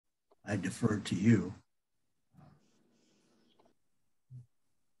I defer to you.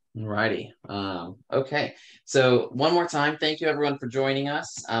 Alrighty. Okay. So one more time, thank you everyone for joining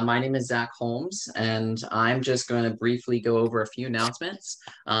us. My name is Zach Holmes, and I'm just going to briefly go over a few announcements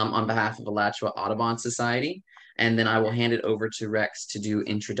on behalf of Alachua Audubon Society, and then I will hand it over to Rex to do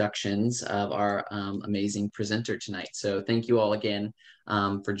introductions of our amazing presenter tonight. So thank you all again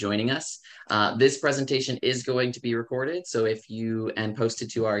for joining us. This presentation is going to be recorded, so and posted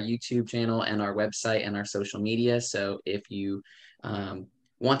to our YouTube channel and our website and our social media. So if you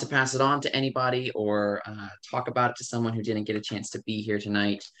want to pass it on to anybody or talk about it to someone who didn't get a chance to be here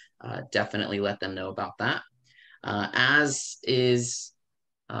tonight, definitely let them know about that. As is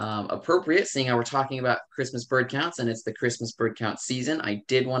appropriate, seeing how we're talking about Christmas bird counts and it's the Christmas bird count season, I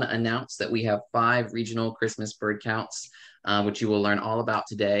did want to announce that we have 5 regional Christmas bird counts, which you will learn all about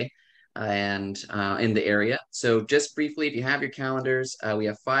today and in the area. So just briefly, if you have your calendars, we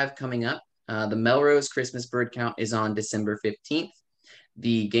have 5 coming up. The Melrose Christmas bird count is on December 15th.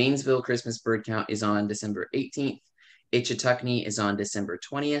 The Gainesville Christmas bird count is on December 18th. Ichetucknee is on December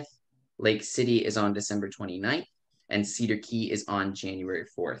 20th. Lake City is on December 29th. And Cedar Key is on January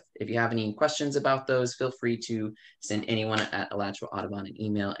 4th. If you have any questions about those, feel free to send anyone at Alachua Audubon an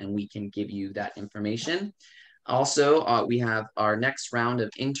email and we can give you that information. Also, we have our next round of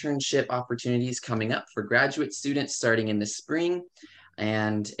internship opportunities coming up for graduate students starting in the spring.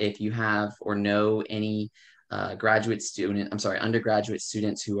 And if you have or know any undergraduate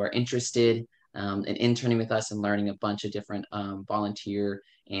students who are interested in interning with us and learning a bunch of different volunteer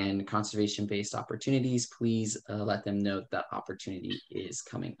and conservation-based opportunities, please let them know that opportunity is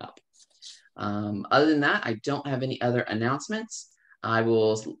coming up. Other than that, I don't have any other announcements. I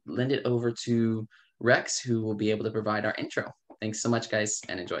will lend it over to Rex, who will be able to provide our intro. Thanks so much, guys,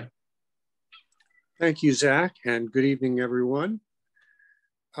 and enjoy. Thank you, Zach, and good evening, everyone.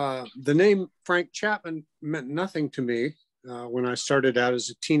 The name Frank Chapman meant nothing to me when I started out as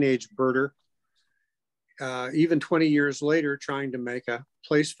a teenage birder. Even 20 years later, trying to make a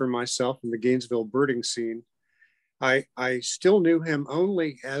place for myself in the Gainesville birding scene, I still knew him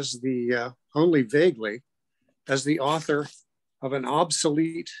only vaguely as the author of an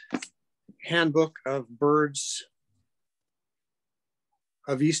obsolete handbook of birds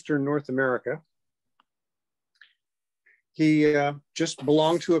of Eastern North America. He just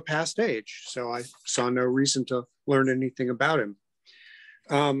belonged to a past age, so I saw no reason to learn anything about him.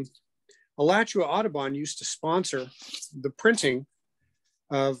 Alachua Audubon used to sponsor the printing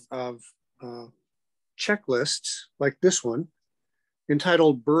of checklists like this one,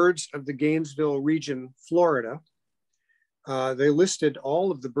 entitled Birds of the Gainesville Region, Florida. They listed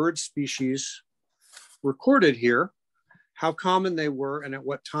all of the bird species recorded here, how common they were, and at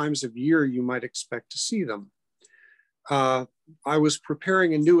what times of year you might expect to see them. I was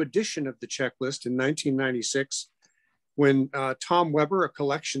preparing a new edition of the checklist in 1996 when Tom Weber, a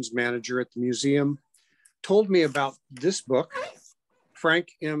collections manager at the museum, told me about this book,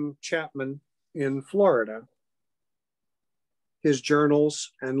 Frank M. Chapman in Florida, his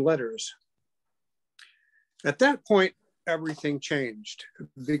journals and letters. At that point, everything changed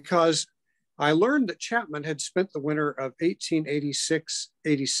because I learned that Chapman had spent the winter of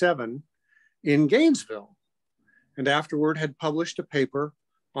 1886-87 in Gainesville, and afterward had published a paper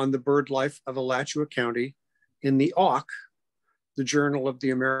on the bird life of Alachua County in the AUK, the Journal of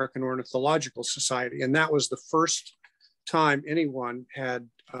the American Ornithological Society. And that was the first time anyone had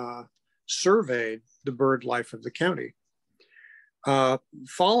surveyed the bird life of the county.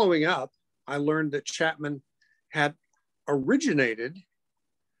 Following up, I learned that Chapman had originated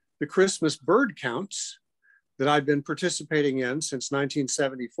the Christmas bird counts that I'd been participating in since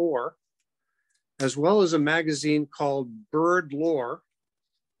 1974, as well as a magazine called Bird Lore,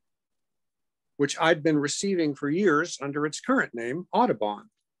 which I'd been receiving for years under its current name,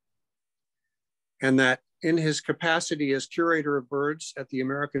 Audubon. And that in his capacity as curator of birds at the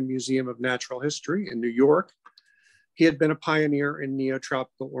American Museum of Natural History in New York, he had been a pioneer in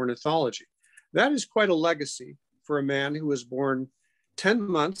neotropical ornithology. That is quite a legacy for a man who was born 10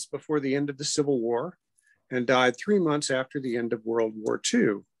 months before the end of the Civil War and died 3 months after the end of World War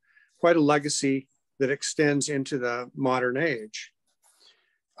II. Quite a legacy that extends into the modern age.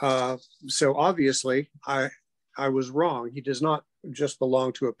 So obviously, I was wrong. He does not just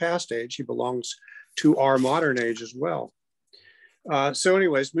belong to a past age, he belongs to our modern age as well. So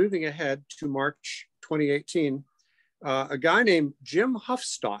anyways, moving ahead to March 2018, a guy named Jim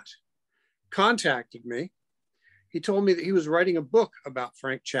Huffstodt contacted me. He told me that he was writing a book about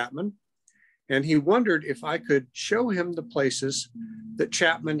Frank Chapman, and he wondered if I could show him the places that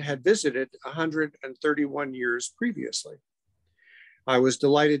Chapman had visited 131 years previously. I was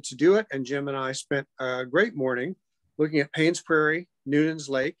delighted to do it, and Jim and I spent a great morning looking at Paynes Prairie, Noonan's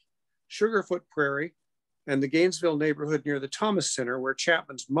Lake, Sugarfoot Prairie, and the Gainesville neighborhood near the Thomas Center, where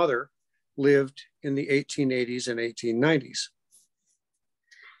Chapman's mother lived in the 1880s and 1890s.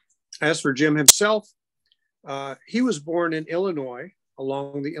 As for Jim himself, he was born in Illinois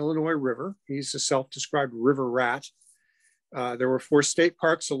along the Illinois River. He's a self-described river rat. There were 4 state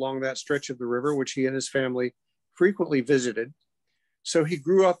parks along that stretch of the river, which he and his family frequently visited. So he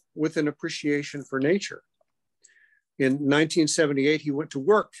grew up with an appreciation for nature. In 1978, he went to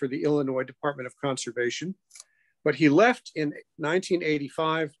work for the Illinois Department of Conservation, but he left in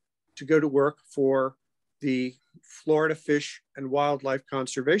 1985 to go to work for the Florida Fish and Wildlife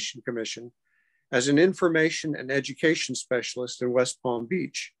Conservation Commission as an information and education specialist in West Palm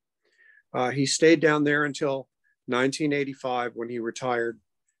Beach. He stayed down there until 1985 when he retired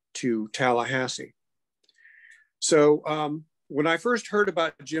to Tallahassee. So when I first heard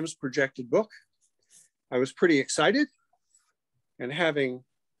about Jim's projected book, I was pretty excited, and having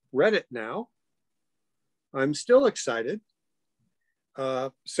read it now, I'm still excited.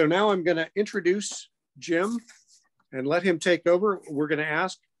 So now I'm going to introduce Jim and let him take over. We're going to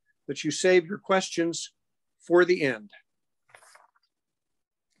ask that you save your questions for the end.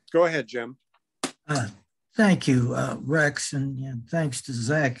 Go ahead, Jim. Thank you, Rex, and thanks to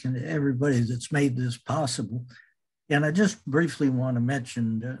Zach and everybody that's made this possible. And I just briefly want to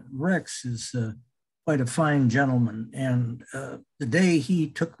mention Rex is quite a fine gentleman. And the day he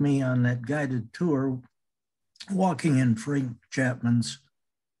took me on that guided tour, walking in Frank Chapman's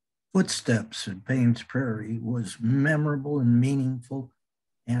footsteps at Paynes Prairie was memorable and meaningful.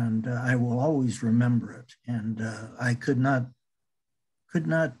 And I will always remember it. And I could not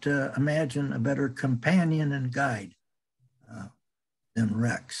imagine a better companion and guide than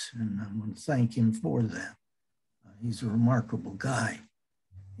Rex. And I want to thank him for that. He's a remarkable guy.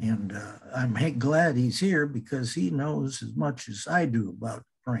 And I'm glad he's here because he knows as much as I do about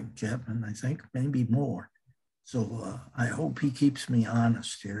Frank Chapman, I think, maybe more. So I hope he keeps me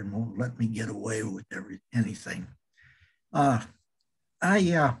honest here and won't let me get away with anything. I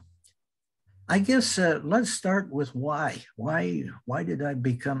guess let's start with why. Why did I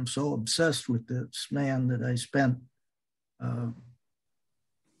become so obsessed with this man that I spent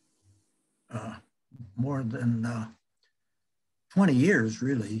more than 20 years,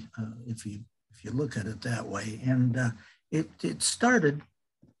 really, if you look at it that way. And it started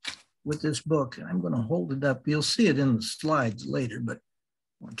with this book. I'm going to hold it up. You'll see it in the slides later, but I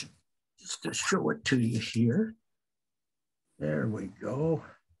want you just to show it to you here. There we go.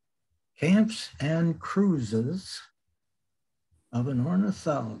 Camps and Cruises of an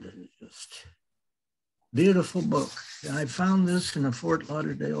Ornithologist. Beautiful book. I found this in a Fort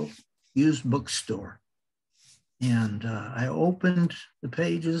Lauderdale used bookstore. And I opened the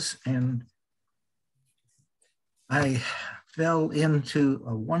pages and I fell into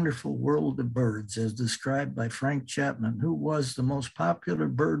a wonderful world of birds as described by Frank Chapman, who was the most popular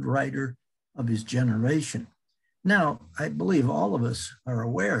bird writer of his generation. Now, I believe all of us are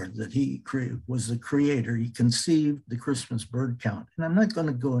aware that he was the creator. He conceived the Christmas bird count. And I'm not going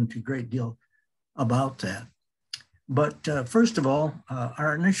to go into a great deal about that. But first of all,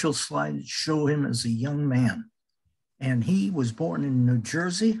 our initial slides show him as a young man. And he was born in New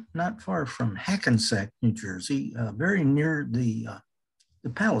Jersey, not far from Hackensack, New Jersey, very near the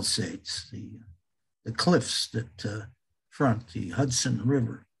Palisades, the cliffs that front the Hudson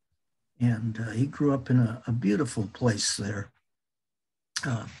River. And he grew up in a beautiful place there.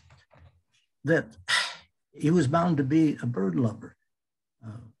 That he was bound to be a bird lover.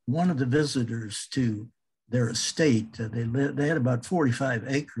 One of the visitors to their estate, they had about 45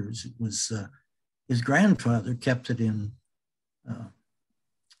 acres. It was his grandfather kept it in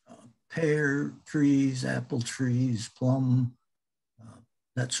pear trees, apple trees, plum,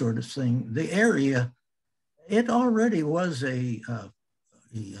 that sort of thing. The area, it already was a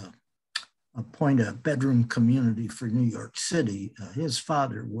bedroom community for New York City. His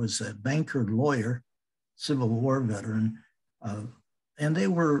father was a banker, lawyer, Civil War veteran, and they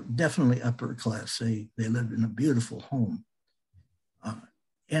were definitely upper class. They lived in a beautiful home.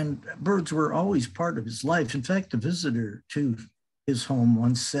 And birds were always part of his life. In fact, a visitor to his home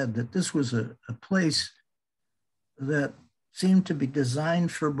once said that this was a place that seemed to be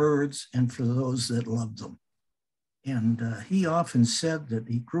designed for birds and for those that loved them. And he often said that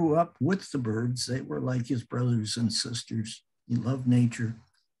he grew up with the birds. They were like his brothers and sisters. He loved nature.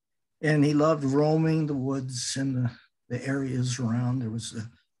 And he loved roaming the woods and the areas around. There was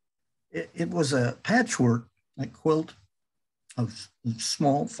it was a patchwork, like quilt, of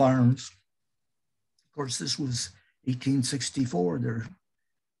small farms. Of course, this was 1864 there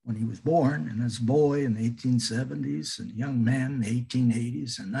when he was born, and as a boy in the 1870s and young man in the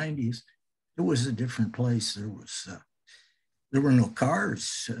 1880s and 90s, it was a different place. There were no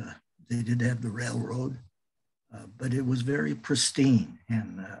cars. They did have the railroad, but it was very pristine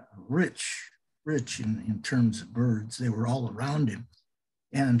and rich in terms of birds. They were all around him.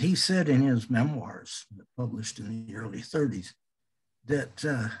 And he said in his memoirs, published in the early 30s,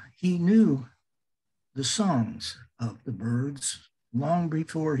 that he knew the songs of the birds long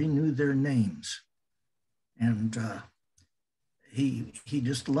before he knew their names. And he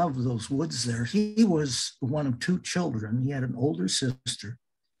just loved those woods there. He was one of two children. He had an older sister.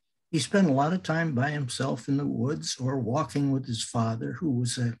 He spent a lot of time by himself in the woods or walking with his father, who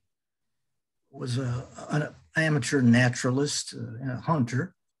was an amateur naturalist, a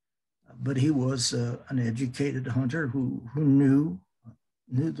hunter, but he was an educated hunter who knew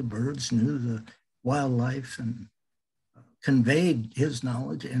the birds, knew the wildlife, and conveyed his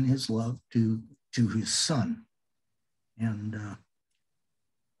knowledge and his love to his son. And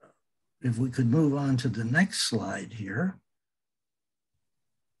if we could move on to the next slide here.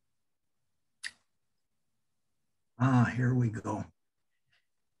 Here we go.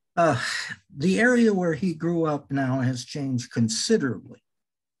 The area where he grew up now has changed considerably,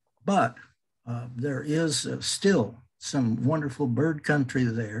 but there is still some wonderful bird country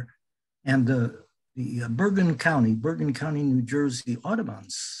there. And the Bergen County, New Jersey Audubon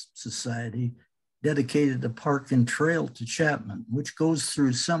Society dedicated a park and trail to Chapman, which goes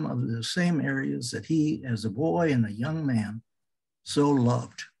through some of the same areas that he, as a boy and a young man, so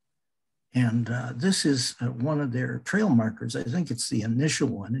loved. And this is one of their trail markers. I think it's the initial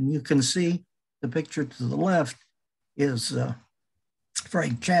one. And you can see the picture to the left is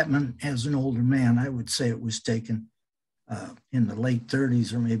Frank Chapman as an older man. I would say it was taken in the late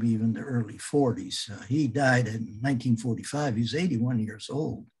 30s or maybe even the early 40s. He died in 1945. He was 81 years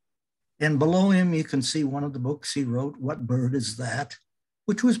old. And below him, you can see one of the books he wrote, What Bird Is That?,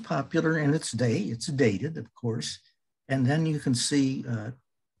 which was popular in its day. It's dated, of course. And then you can see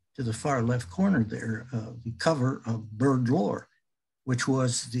to the far left corner there, the cover of Bird Lore, which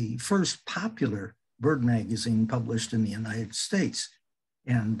was the first popular bird magazine published in the United States.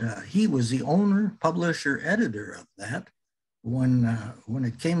 And he was the owner, publisher, editor of that. When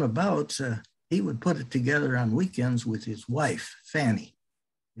it came about, he would put it together on weekends with his wife, Fanny.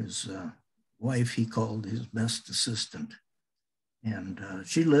 His wife he called his best assistant. And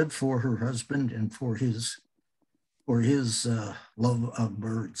she lived for her husband and for his love of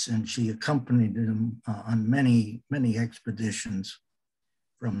birds. And she accompanied him on many, many expeditions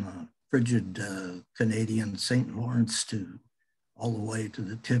from the frigid Canadian St. Lawrence to all the way to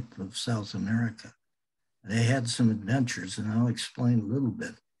the tip of South America. They had some adventures, and I'll explain a little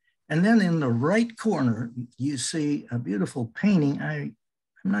bit. And then in the right corner, you see a beautiful painting. I'm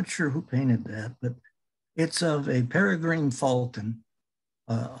not sure who painted that, but it's of a peregrine falcon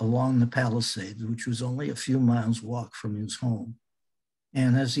along the Palisades, which was only a few miles walk from his home.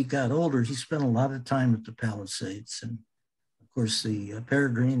 And as he got older, he spent a lot of time at the Palisades. And of course, the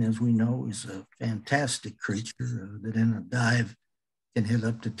peregrine, as we know, is a fantastic creature that in a dive can hit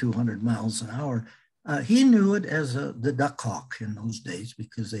up to 200 miles an hour. He knew it as the duck hawk in those days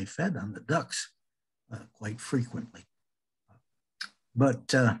because they fed on the ducks quite frequently.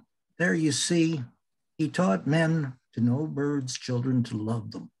 But there you see, he taught men to know birds, children to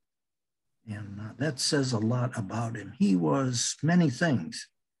love them. And that says a lot about him. He was many things.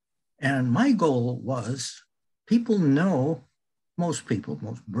 And my goal was most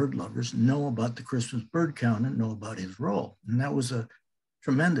bird lovers know about the Christmas bird count and know about his role. And that was a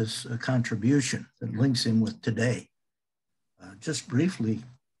tremendous contribution that links him with today. Just briefly,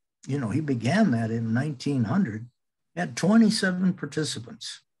 he began that in 1900, had 27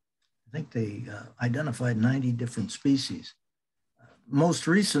 participants. I think they identified 90 different species. Most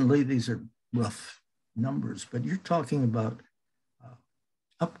recently, these are rough numbers, but you're talking about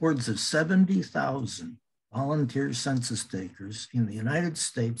upwards of 70,000 volunteer census takers in the United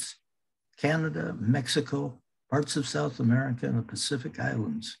States, Canada, Mexico, parts of South America, and the Pacific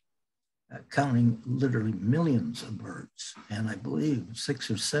Islands, counting literally millions of birds, and I believe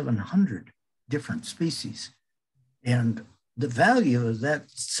 600 or 700 different species. And the value of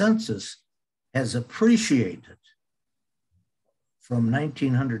that census has appreciated from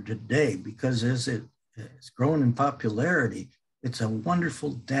 1900 to today because as it's grown in popularity, it's a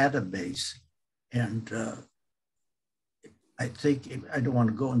wonderful database. And I think, I don't want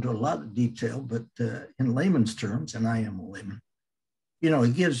to go into a lot of detail, but in layman's terms, and I am a layman,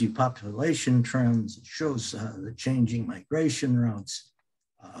 it gives you population trends, it shows the changing migration routes,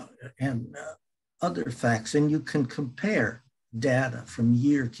 and other facts, and you can compare data from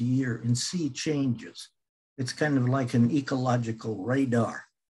year to year and see changes. It's kind of like an ecological radar.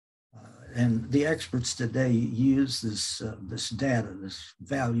 And the experts today use this data, this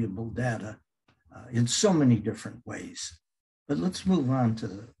valuable data, in so many different ways. But let's move on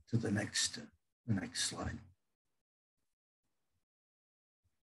to the next slide.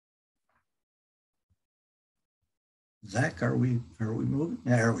 Zach, are we moving?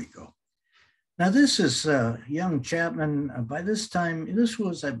 There we go. Now this is young Chapman. By this time, this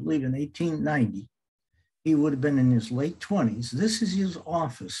was, I believe, in 1890. He would have been in his late 20s. This is his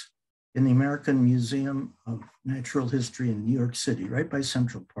office in the American Museum of Natural History in New York City, right by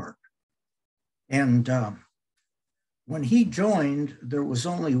Central Park. And when he joined, there was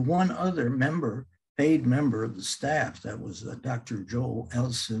only one other paid member of the staff. That was Dr. Joel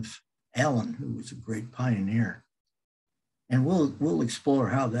Elsif Allen, who was a great pioneer. And we'll explore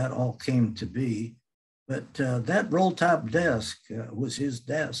how that all came to be. But that roll-top desk was his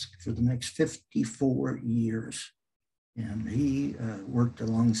desk for the next 54 years. And he worked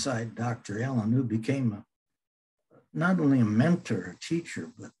alongside Dr. Allen, who became not only a mentor, a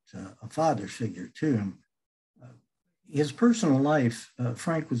teacher, but a father figure to him. His personal life,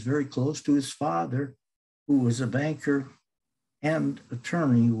 Frank was very close to his father, who was a banker and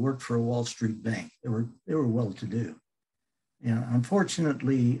attorney who worked for a Wall Street bank. They were well-to-do. And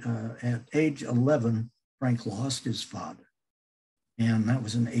unfortunately, at age 11, Frank lost his father. And that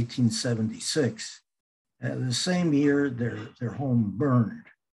was in 1876. The same year, their home burned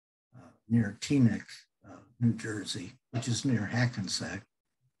near Teaneck, New Jersey, which is near Hackensack,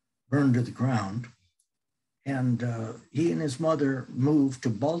 burned to the ground. And he and his mother moved to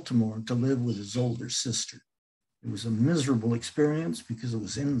Baltimore to live with his older sister. It was a miserable experience because it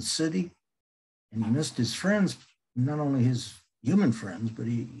was in the city, and he missed his friends, not only his human friends, but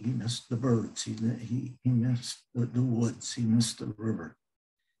he missed the birds, he missed the woods, he missed the river.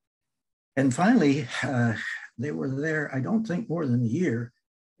 And finally, they were there, I don't think more than a year,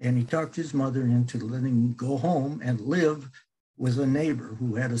 and he talked his mother into letting him go home and live with a neighbor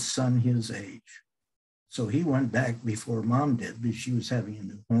who had a son his age. So he went back before Mom did, because she was having a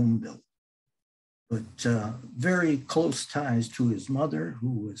new home built. But very close ties to his mother,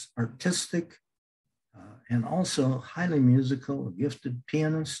 who was artistic and also highly musical, a gifted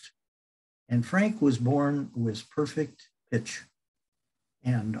pianist. And Frank was born with perfect pitch.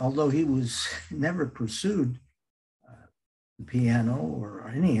 And although he was never pursued the piano or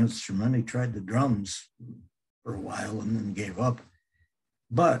any instrument, he tried the drums for a while and then gave up.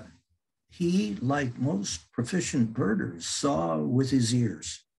 But he, like most proficient birders, saw with his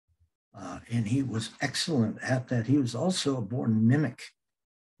ears. And he was excellent at that. He was also a born mimic.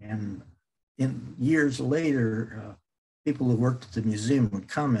 And in years later, people who worked at the museum would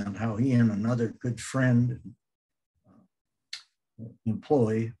comment how he and another good friend,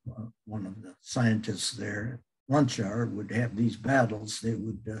 employee, one of the scientists there, lunch hour, would have these battles. They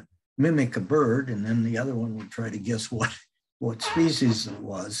would mimic a bird, and then the other one would try to guess what species it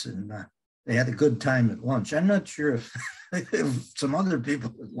was. And they had a good time at lunch. I'm not sure if some other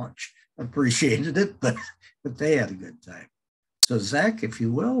people at lunch appreciated it, but they had a good time. So Zach, if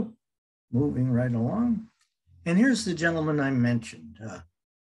you will, moving right along. And here's the gentleman I mentioned,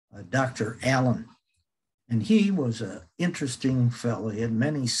 Dr. Allen. And he was an interesting fellow. He had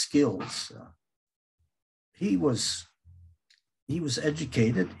many skills. He was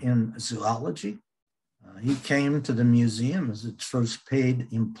educated in zoology. He came to the museum as its first paid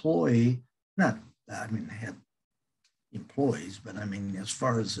employee. They had employees, but I mean, as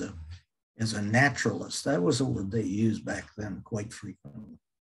far as a naturalist, that was a word they used back then quite frequently.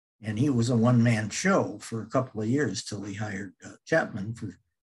 And he was a one-man show for a couple of years till he hired Chapman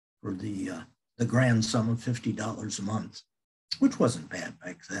for the grand sum of $50 a month, which wasn't bad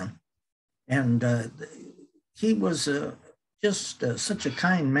back then. And he was just such a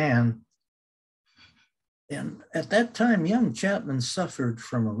kind man. And at that time, young Chapman suffered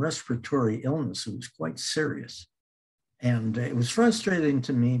from a respiratory illness. It was quite serious. And it was frustrating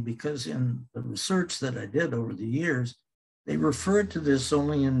to me because in the research that I did over the years, they referred to this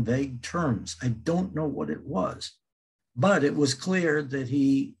only in vague terms. I don't know what it was, but it was clear that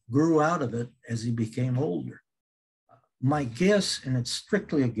he grew out of it as he became older. My guess, and it's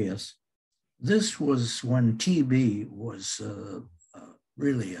strictly a guess, this was when TB was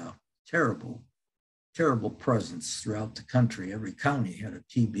really a terrible presence throughout the country. Every county had a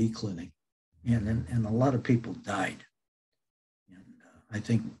TB clinic, and a lot of people died. And I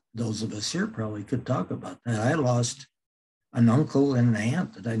think those of us here probably could talk about that. I lost an uncle and an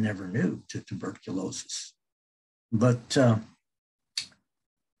aunt that I never knew to tuberculosis. But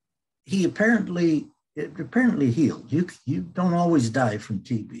it apparently healed. You don't always die from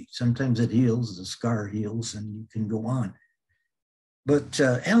TB. Sometimes it heals, the scar heals, and you can go on. But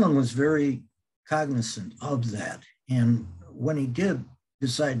Allen was very cognizant of that. And when he did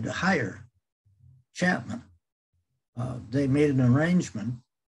decide to hire Chapman, they made an arrangement.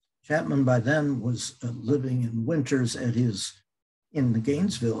 Chapman by then was living in winters in the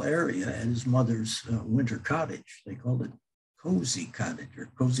Gainesville area at his mother's winter cottage. They called it Cozy Cottage or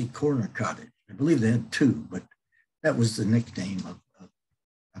Cozy Corner Cottage. I believe they had two, but that was the nickname of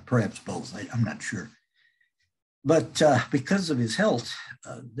perhaps both. I'm not sure. But because of his health,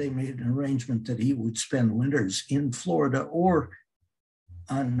 they made an arrangement that he would spend winters in Florida or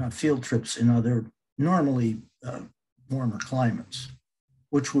on field trips in other normally warmer climates,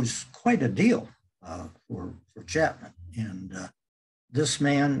 which was quite a deal for Chapman. And this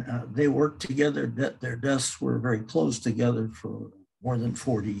man, they worked together. Their desks were very close together for more than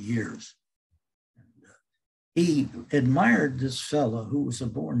 40 years. And, he admired this fellow who was a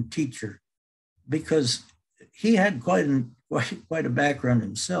born teacher because he had quite a background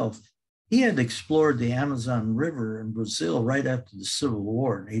himself. He had explored the Amazon River in Brazil right after the Civil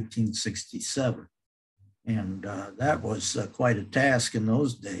War in 1867. And that was quite a task in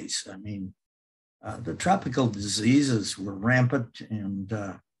those days. I mean, the tropical diseases were rampant, and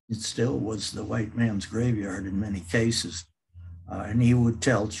it still was the white man's graveyard in many cases. And he would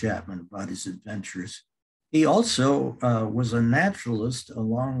tell Chapman about his adventures. He also was a naturalist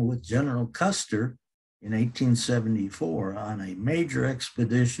along with General Custer in 1874 on a major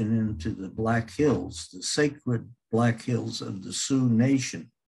expedition into the Black Hills, the sacred Black Hills of the Sioux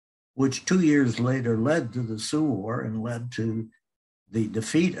Nation, which 2 years later led to the Sioux War and led to the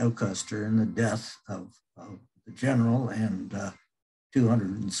defeat of Custer and the death of the general and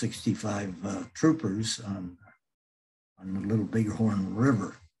 265 troopers on the Little Bighorn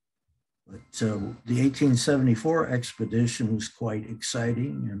River. But the 1874 expedition was quite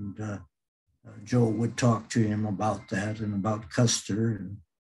exciting, and Joe would talk to him about that and about Custer and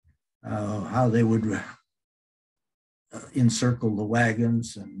how they would encircle the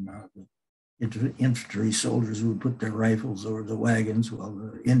wagons, and the infantry soldiers would put their rifles over the wagons while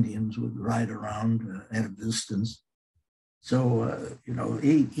the Indians would ride around at a distance. So,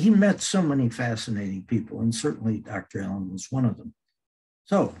 he met so many fascinating people, and certainly Dr. Allen was one of them.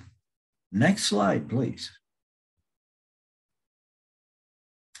 So, next slide, please.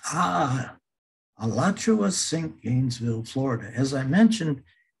 Alachua Sink, Gainesville, Florida. As I mentioned,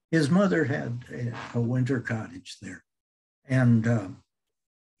 his mother had a winter cottage there. And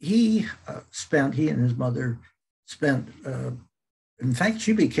he and his mother spent, in fact,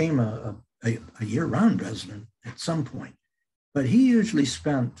 she became a year-round resident at some point. But he usually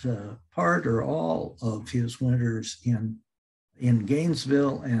spent part or all of his winters in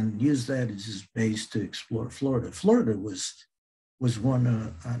Gainesville and used that as his base to explore Florida. Florida was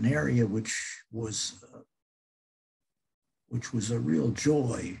an area which was a real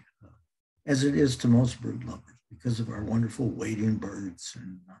joy, as it is to most bird lovers, because of our wonderful wading birds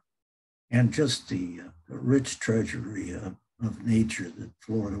and just the rich treasury of nature that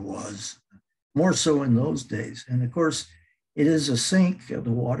Florida was, more so in those days. And of course, it is a sink. The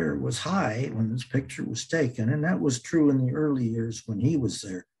water was high when this picture was taken, and that was true in the early years when he was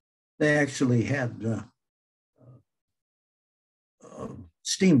there. They actually had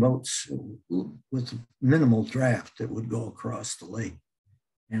steamboats with minimal draft that would go across the lake.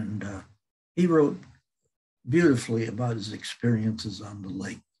 And he wrote beautifully about his experiences on the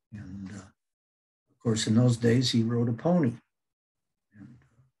lake. And of course, in those days, he rode a pony and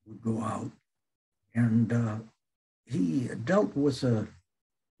would go out. And he dealt with a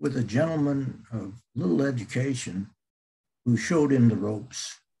gentleman of little education who showed him the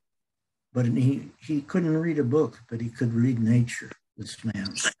ropes. But he couldn't read a book, but he could read nature, this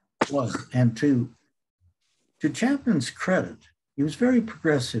man was. And to Chapman's credit, he was very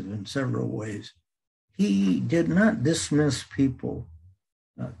progressive in several ways. He did not dismiss people,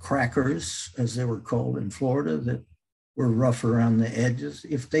 crackers, as they were called in Florida, that were rough around the edges,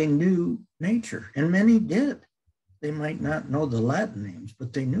 if they knew nature. And many did. They might not know the Latin names,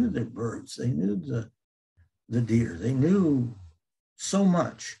 but they knew their birds. They knew the deer. They knew so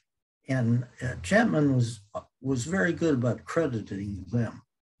much. And Chapman was very good about crediting them.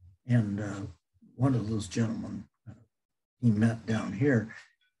 And one of those gentlemen he met down here.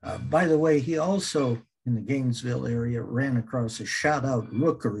 By the way, he also, in the Gainesville area, ran across a shot-out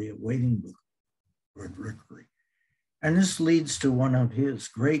rookery, a wading bird rookery. And this leads to one of his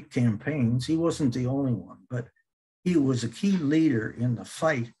great campaigns. He wasn't the only one, but he was a key leader in the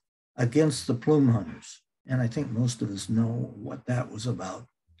fight against the plume hunters. And I think most of us know what that was about.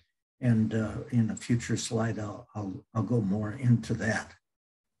 And in a future slide, I'll go more into that.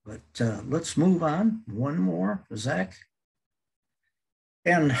 But let's move on. One more, Zach.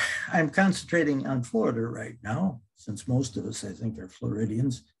 And I'm concentrating on Florida right now, since most of us, I think, are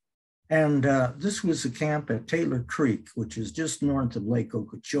Floridians. And this was a camp at Taylor Creek, which is just north of Lake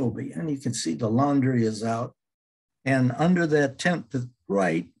Okeechobee. And you can see the laundry is out. And under that tent to the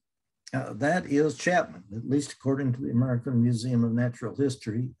right, that is Chapman, at least according to the American Museum of Natural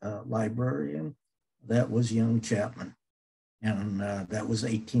History librarian. That was young Chapman. And that was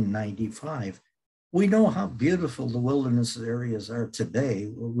 1895. We know how beautiful the wilderness areas are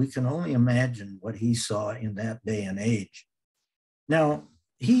today. We can only imagine what he saw in that day and age. Now,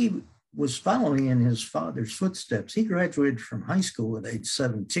 he was following in his father's footsteps. He graduated from high school at age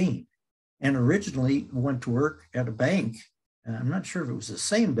 17 and originally went to work at a bank. I'm not sure if it was the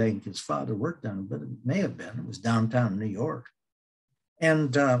same bank his father worked on, but it may have been. It was downtown New York.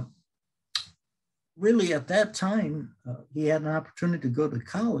 And really at that time, he had an opportunity to go to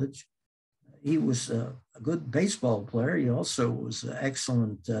college. He was a good baseball player. He also was an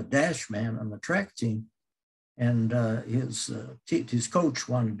excellent dash man on the track team. And his coach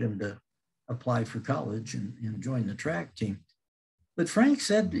wanted him to apply for college and join the track team. But Frank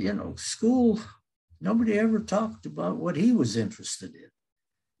said, you know, school, nobody ever talked about what he was interested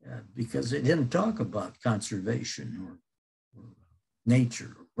in because they didn't talk about conservation or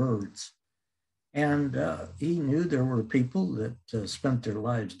nature or birds. And he knew there were people that spent their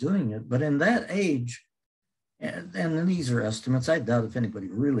lives doing it. But in that age, and these are estimates, I doubt if anybody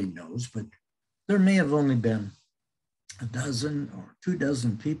really knows, but there may have only been a dozen or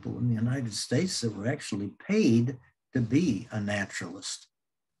 24 people in the United States that were actually paid to be a naturalist.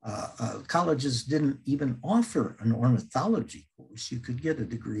 Colleges didn't even offer an ornithology course. You could get a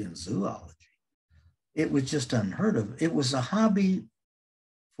degree in zoology. It was just unheard of. It was a hobby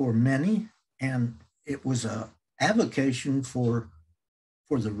for many, and it was a avocation for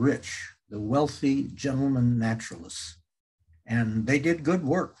the rich, the wealthy gentlemen naturalists. And they did good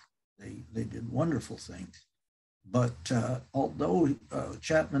work. They did wonderful things. But although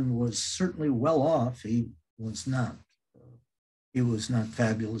Chapman was certainly well off, he was not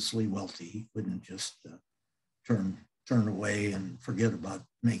fabulously wealthy. He couldn't just turn away and forget about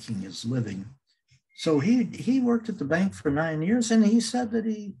making his living. So he worked at the bank for 9 years, and he said that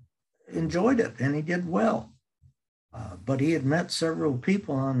he enjoyed it and he did well. But he had met several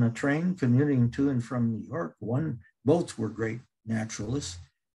people on the train commuting to and from New York. Both were great naturalists,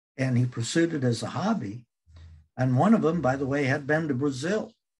 and he pursued it as a hobby. And one of them, by the way, had been to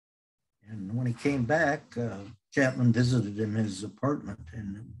Brazil. And when he came back, Chapman visited him in his apartment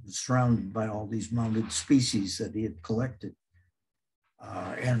and was surrounded by all these mounted species that he had collected.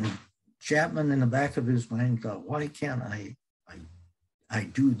 And Chapman, in the back of his mind, thought, why can't I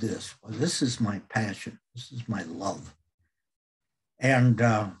do this? Well, this is my passion. This is my love. And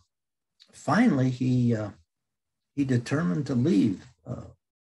finally, he determined to leave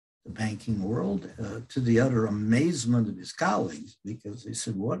the banking world to the utter amazement of his colleagues, because they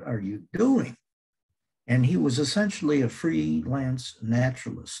said, what are you doing? And he was essentially a freelance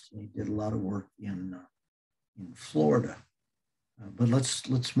naturalist. He did a lot of work in Florida. But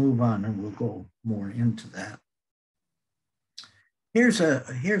let's move on, and we'll go more into that. Here's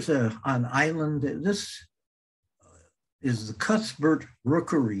an island. This is the Cuthbert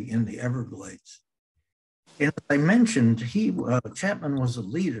Rookery in the Everglades. And as I mentioned, Chapman was a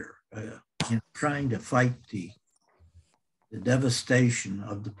leader in trying to fight the devastation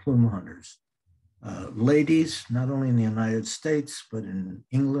of the plume hunters. Ladies, not only in the United States, but in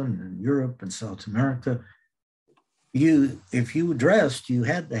England and Europe and South America, if you dressed, you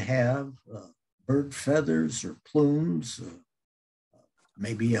had to have bird feathers or plumes,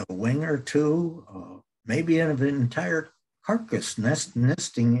 maybe a wing or two, maybe an entire carcass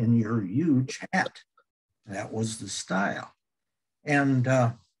nesting in your huge hat. That was the style. And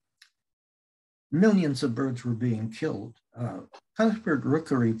millions of birds were being killed. Cuthbert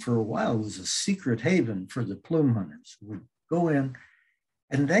Rookery for a while was a secret haven for the plume hunters who would go in,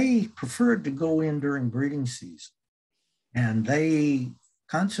 and they preferred to go in during breeding season. And they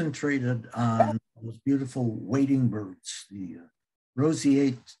concentrated on those beautiful wading birds. The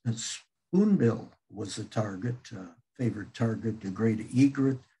roseate spoonbill was a target, favorite target, the great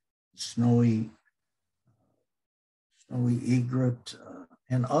egret, snowy egret,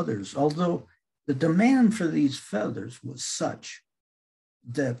 and others. Although the demand for these feathers was such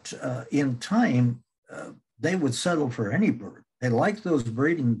that in time, they would settle for any bird. They liked those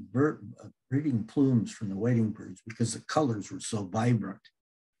breeding plumes from the wading birds because the colors were so vibrant.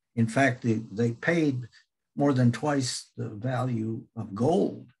 In fact, they paid more than twice the value of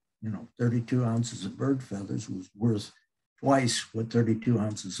gold 32 ounces of bird feathers was worth twice what 32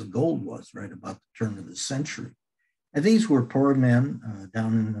 ounces of gold was right about the turn of the century. And these were poor men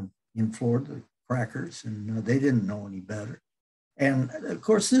down in Florida, crackers, and they didn't know any better. And of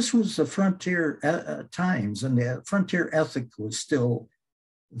course, this was the frontier times, and the frontier ethic was still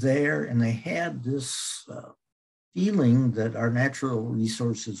there, and they had this feeling that our natural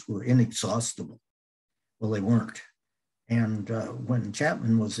resources were inexhaustible. Well, they weren't. And when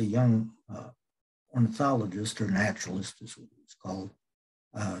Chapman was a young ornithologist or naturalist, is what it was called,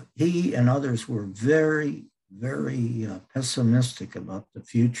 he and others were very, very pessimistic about the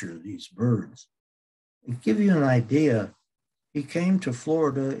future of these birds. To give you an idea, he came to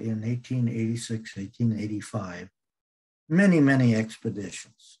Florida in 1886, 1885, many, many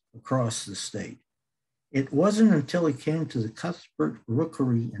expeditions across the state. It wasn't until he came to the Cuthbert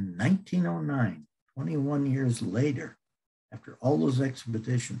Rookery in 1909, 21 years later, after all those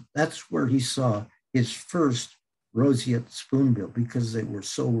expeditions, that's where he saw his first roseate spoonbill, because they were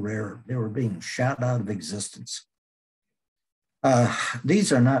so rare. They were being shot out of existence.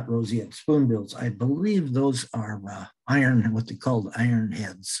 These are not roseate spoonbills. I believe those are what they called iron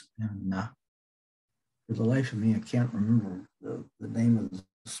heads. And for the life of me, I can't remember the name of the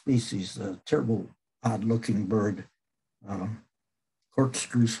species, the terrible, odd-looking bird.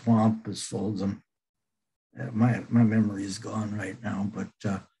 Corkscrew swamp is full of them. My memory is gone right now, but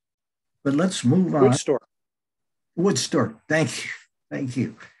let's move on. Wood stork. Thank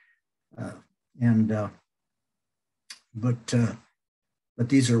you. But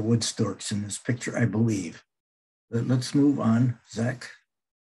these are wood storks in this picture, I believe. But let's move on, Zach.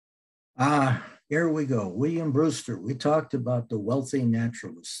 Here we go. William Brewster. We talked about the wealthy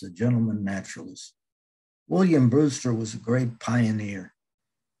naturalist, the gentleman naturalist. William Brewster was a great pioneer,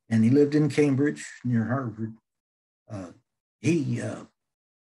 and he lived in Cambridge near Harvard. He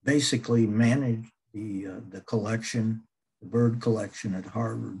basically managed the collection, the bird collection at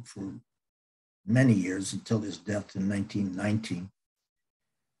Harvard for many years until his death in 1919.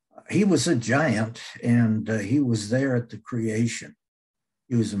 He was a giant, and he was there at the creation.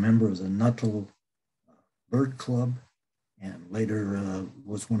 He was a member of the Nuttall Bird Club, and later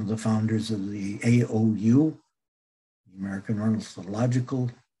was one of the founders of the AOU, the American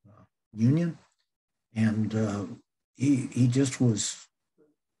Ornithological Union. And he just was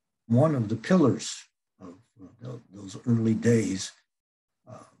one of the pillars of those early days.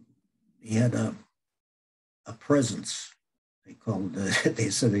 He had a presence. They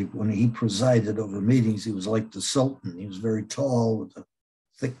said when he presided over meetings, he was like the Sultan. He was very tall with a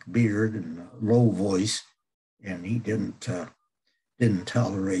thick beard and a low voice, and he didn't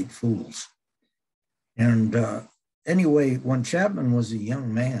tolerate fools. And anyway, when Chapman was a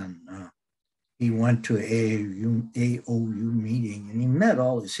young man, he went to an AOU meeting, and he met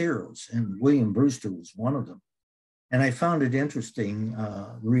all his heroes, and William Brewster was one of them. And I found it interesting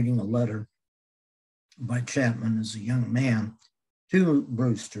reading a letter by Chapman as a young man to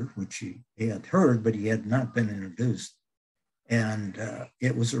Brewster, which he had heard, but he had not been introduced. And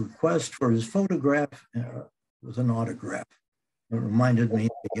it was a request for his photograph with an autograph. It reminded me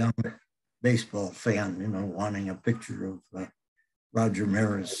of a young baseball fan, wanting a picture of Roger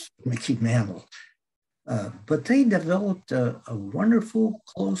Maris, Mickey Mantle. But they developed a wonderful,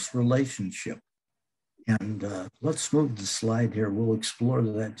 close relationship. And let's move the slide here. We'll explore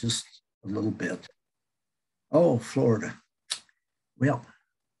that just a little bit. Oh, Florida. Well,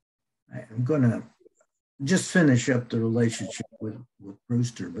 I'm going to just finish up the relationship with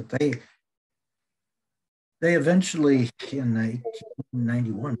Brewster, but they eventually, in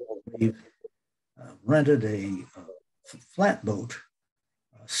 1891, rented a flatboat,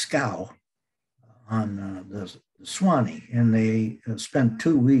 scow, on the Swanee, and they spent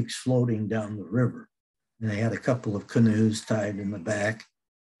 2 weeks floating down the river. And they had a couple of canoes tied in the back,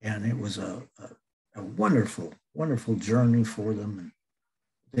 and it was a wonderful, wonderful journey for them. And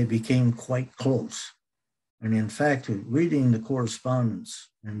they became quite close. And in fact, reading the correspondence,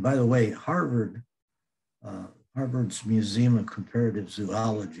 and by the way, Harvard's Museum of Comparative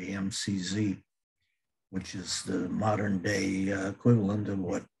Zoology, MCZ, which is the modern day equivalent of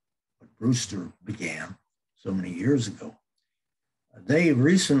what Brewster began so many years ago. They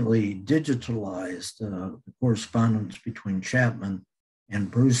recently digitalized the correspondence between Chapman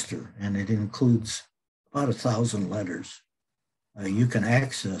and Brewster, and it includes about 1,000 letters. You can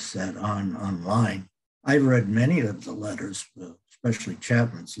access that online. I've read many of the letters, especially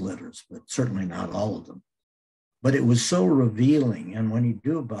Chapman's letters, but certainly not all of them. But it was so revealing. And when you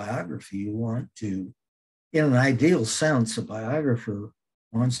do a biography, you want to, in an ideal sense, a biographer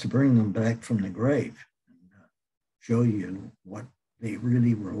wants to bring them back from the grave and show you what they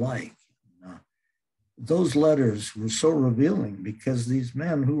really were like. Those letters were so revealing because these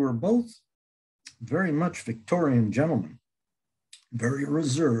men who were both very much Victorian gentlemen, very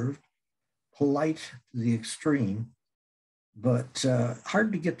reserved, polite to the extreme, but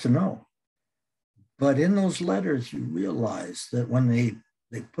hard to get to know. But in those letters, you realize that when they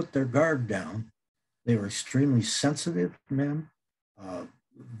put their guard down, they were extremely sensitive men,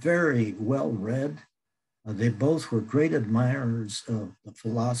 very well read. They both were great admirers of the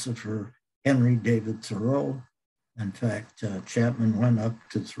philosopher Henry David Thoreau. In fact, Chapman went up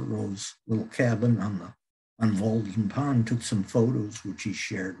to Thoreau's little cabin on Walden Pond, took some photos, which he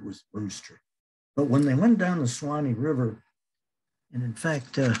shared with Brewster. But when they went down the Suwannee River, and in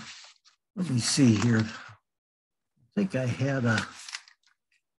fact, let me see here. I think I had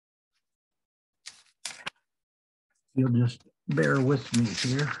you'll just bear with me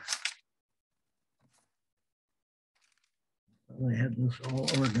here. I had this all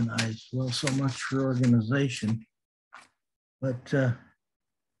organized. Well, so much for organization. But the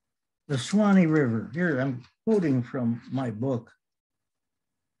Suwannee River, here I'm quoting from my book.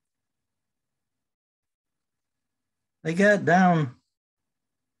 They got down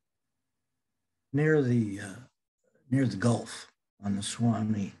near the Gulf on the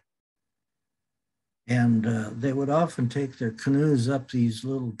Suwannee. And they would often take their canoes up these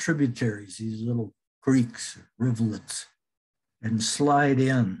little tributaries, these little creeks, rivulets, and slide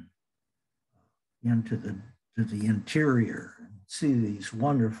into the interior and see these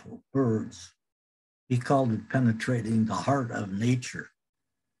wonderful birds. He called it penetrating the heart of nature.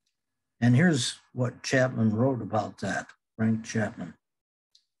 And here's what Chapman wrote about that, Frank Chapman.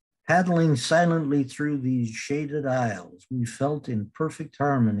 Paddling silently through these shaded aisles, we felt in perfect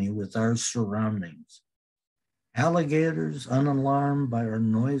harmony with our surroundings. Alligators, unalarmed by our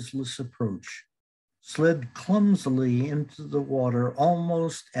noiseless approach, slid clumsily into the water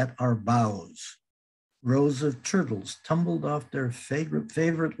almost at our bows. Rows of turtles tumbled off their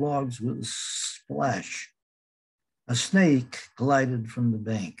favorite logs with a splash. A snake glided from the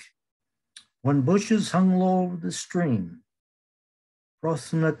bank. When bushes hung low over the stream,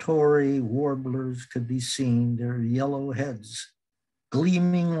 prothonotary warblers could be seen, their yellow heads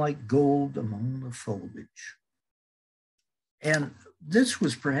gleaming like gold among the foliage. And this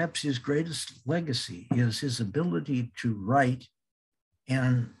was perhaps his greatest legacy, is his ability to write.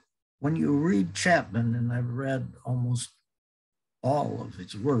 And when you read Chapman, and I've read almost all of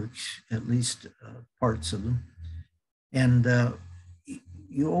his works, at least parts of them, and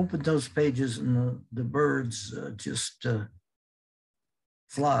you open those pages and the birds just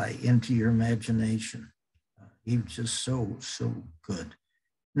fly into your imagination. He was just so good.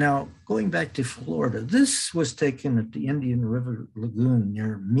 Now, going back to Florida, this was taken at the Indian River Lagoon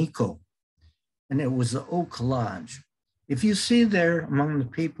near Mico, and it was the Oak Lodge. If you see there among the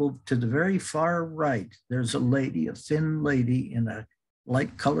people to the very far right, there's a lady, a thin lady in a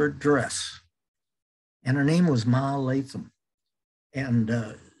light colored dress, and her name was Ma Latham.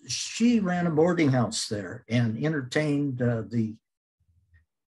 And she ran a boarding house there and entertained the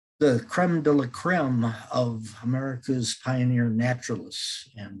creme de la creme of America's pioneer naturalists,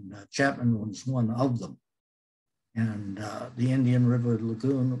 and Chapman was one of them. And the Indian River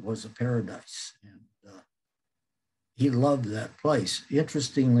Lagoon was a paradise, and he loved that place.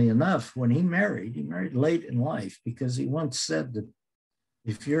 Interestingly enough, when he married late in life, because he once said that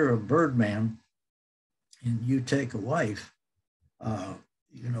if you're a birdman and you take a wife,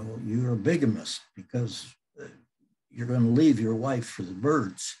 you're a bigamist, because you're going to leave your wife for the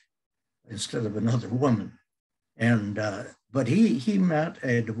birds instead of another woman. And but he met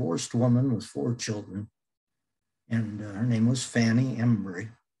a divorced woman with 4 children, and her name was Fanny Embry.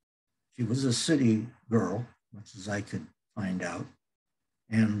 She was a city girl, much as I could find out.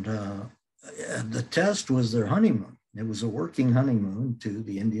 And the test was their honeymoon. It was a working honeymoon to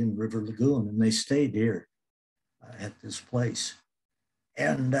the Indian River Lagoon, and they stayed here at this place.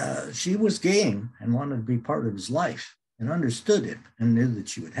 And she was game and wanted to be part of his life and understood it and knew that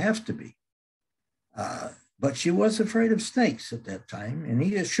she would have to be. But she was afraid of snakes at that time, and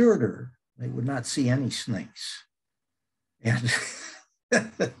he assured her they would not see any snakes. And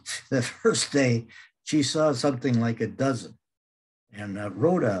the first day, she saw something like a dozen, and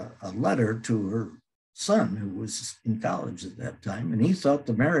wrote a letter to her son, who was in college at that time, and he thought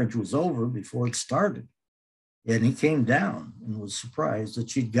the marriage was over before it started. And he came down and was surprised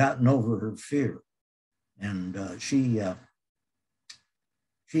that she'd gotten over her fear. And she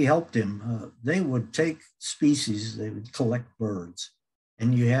helped him. They would take species, they would collect birds,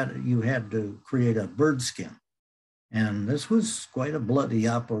 and you had to create a bird skin. And this was quite a bloody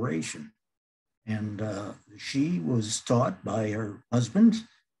operation. And she was taught by her husband,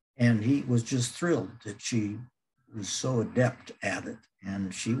 and he was just thrilled that she was so adept at it.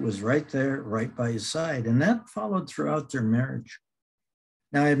 And she was right there, right by his side. And that followed throughout their marriage.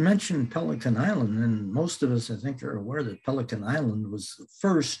 Now, I had mentioned Pelican Island, and most of us, I think, are aware that Pelican Island was the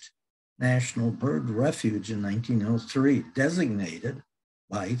first national bird refuge in 1903, designated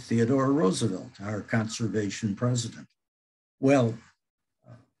by Theodore Roosevelt, our conservation president. Well,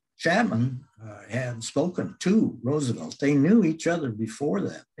 Chapman had spoken to Roosevelt. They knew each other before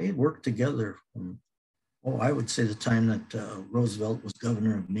that. They had worked together from, I would say the time that Roosevelt was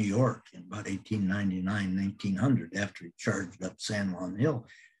governor of New York in about 1899, 1900, after he charged up San Juan Hill.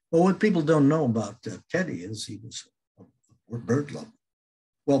 Well, what people don't know about Teddy is he was a bird lover.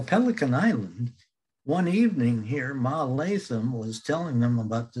 Well, Pelican Island, one evening here, Ma Latham was telling them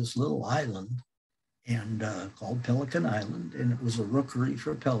about this little island and called Pelican Island, and it was a rookery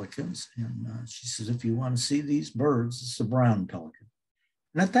for pelicans. And she says, if you want to see these birds, it's a brown pelican.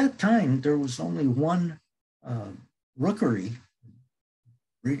 And at that time, there was only one rookery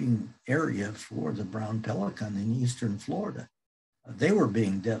breeding area for the brown pelican in eastern Florida. They were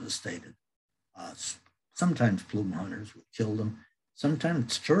being devastated. Sometimes plume hunters would kill them.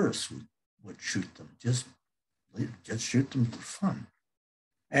 Sometimes tourists would shoot them, just shoot them for fun.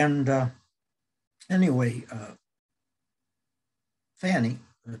 And anyway, Fanny,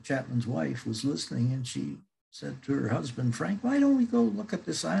 Chapman's wife, was listening, and she said to her husband, Frank, why don't we go look at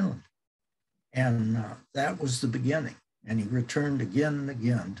this island? And that was the beginning. And he returned again and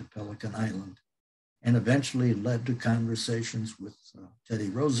again to Pelican Island, and eventually led to conversations with Teddy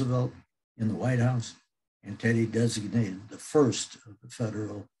Roosevelt in the White House. And Teddy designated the first of the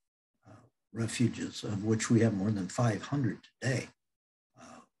federal refuges, of which we have more than 500 today.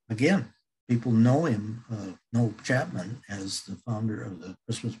 Again, people know him, know Chapman as the founder of the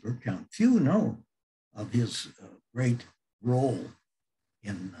Christmas bird count. Few know of his great role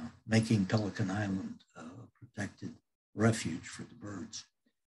in making Pelican Island a protected refuge for the birds.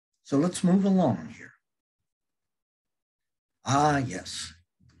 So let's move along here. Ah, yes,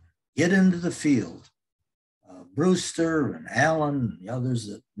 get into the field. Brewster and Allen and the others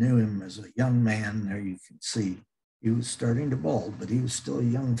that knew him as a young man, there you can see he was starting to bald, but he was still a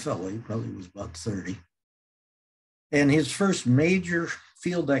young fellow. He probably was about 30. And his first major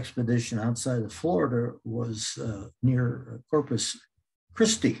field expedition outside of Florida was near Corpus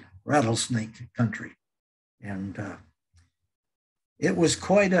Christi, rattlesnake country. And it was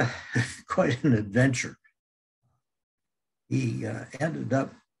quite an adventure. He ended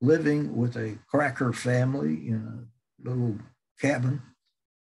up living with a cracker family in a little cabin.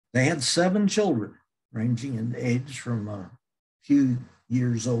 They had 7 children, ranging in age from a few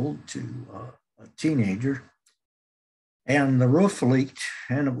years old to a teenager. And the roof leaked,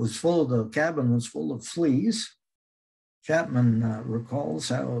 and the cabin was full of fleas. Chapman recalls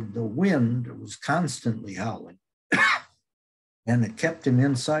how the wind was constantly howling, and it kept him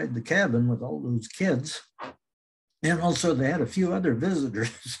inside the cabin with all those kids. And also they had a few other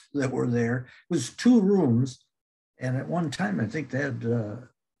visitors that were there. It was 2 rooms. And at one time, I think they had,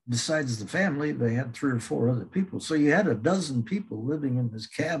 besides the family, they had 3 or 4 other people. So you had a dozen people living in this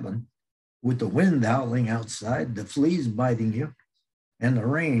cabin with the wind howling outside, the fleas biting you, and the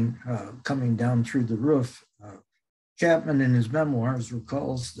rain coming down through the roof. Chapman in his memoirs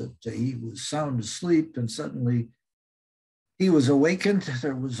recalls that he was sound asleep, and suddenly he was awakened.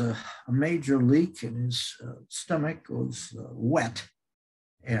 There was a major leak, and his stomach was wet.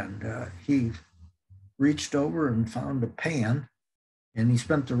 And he reached over and found a pan, and he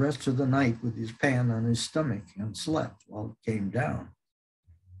spent the rest of the night with his pan on his stomach and slept while it came down.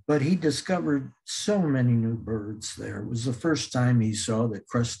 But he discovered so many new birds there. It was the first time he saw the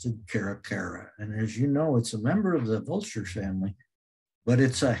crested caracara. And as you know, it's a member of the vulture family, but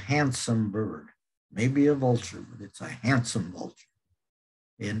it's a handsome bird. Maybe a vulture, but it's a handsome vulture.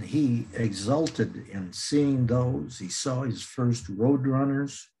 And he exulted in seeing those. He saw his first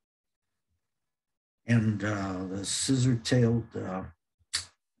roadrunners and the scissor-tailed,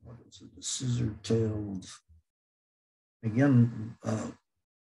 what was it? The scissor-tailed, again,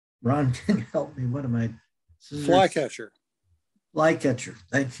 Ron, can you help me? What am I? Flycatcher. Flycatcher,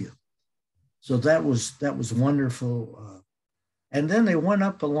 thank you. So that was wonderful. And then they went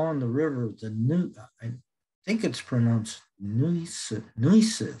up along the river, I think it's pronounced Nueces,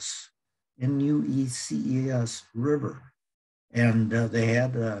 Nueces River. And they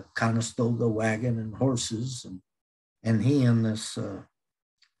had a Conestoga wagon and horses. And he and this, the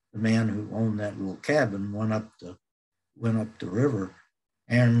man who owned that little cabin went up the river.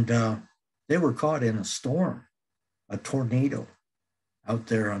 And they were caught in a storm, a tornado out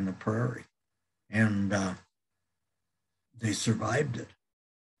there on the prairie. and they survived it.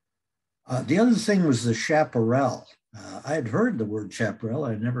 The other thing was the chaparral. I had heard the word chaparral.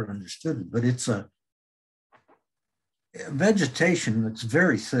 I never understood it, but it's a vegetation that's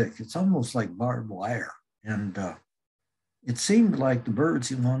very thick. It's almost like barbed wire. And it seemed like the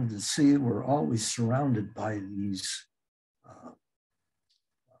birds you wanted to see were always surrounded by these,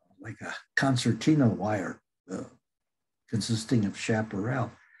 like a concertina wire consisting of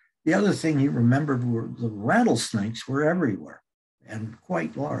chaparral. The other thing he remembered were the rattlesnakes were everywhere and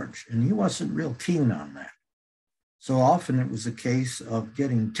quite large. And he wasn't real keen on that. So often it was a case of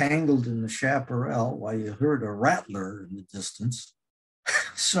getting tangled in the chaparral while you heard a rattler in the distance.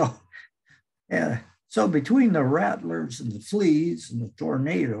 So between the rattlers and the fleas and the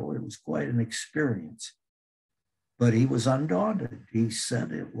tornado, it was quite an experience. But he was undaunted. He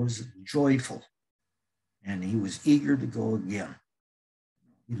said it was joyful, and he was eager to go again.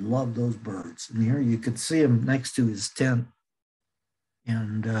 He loved those birds. And here you could see him next to his tent.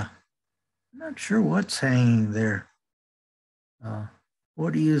 And I'm not sure what's hanging there.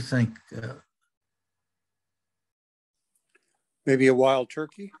 What do you think? Maybe a wild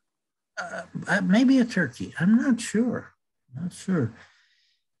turkey? Maybe a turkey. I'm not sure. Not sure.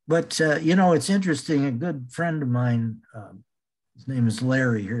 But, you know, it's interesting. A good friend of mine, his name is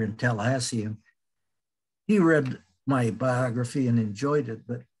Larry here in Tallahassee, and he read my biography and enjoyed it.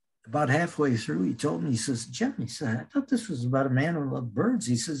 But about halfway through, he told me, he says, Jim, he said, I thought this was about a man who loved birds.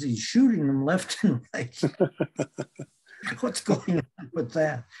 He says he's shooting them left and right. What's going on with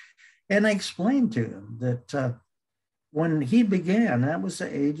that? And I explained to him that when he began, that was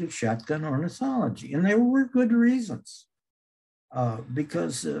the age of shotgun ornithology. And there were good reasons,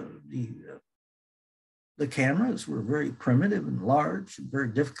 because the cameras were very primitive and large, and very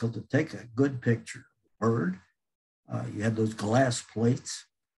difficult to take a good picture of a bird. You had those glass plates.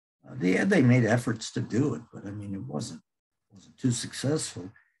 They made efforts to do it, but I mean, it wasn't too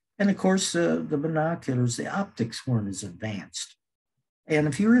successful. And of course, the binoculars, the optics weren't as advanced. And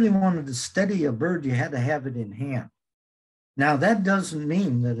if you really wanted to study a bird, you had to have it in hand. Now, that doesn't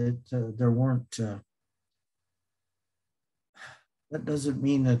mean that that doesn't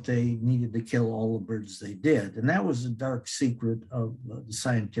mean that they needed to kill all the birds they did. And that was a dark secret of the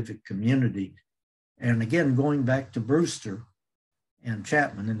scientific community. And again, going back to Brewster and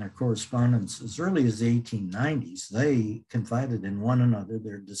Chapman in their correspondence as early as the 1890s, they confided in one another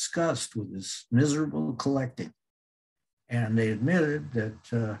their disgust with this miserable collecting. And they admitted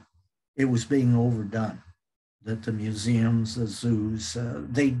that it was being overdone, that the museums, the zoos,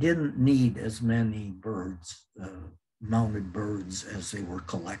 they didn't need as many birds, mounted birds, as they were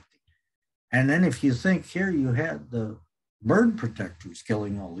collecting. And then if you think here, you had the bird protectors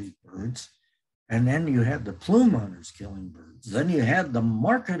killing all these birds. And then you had the plume hunters killing birds. Then you had the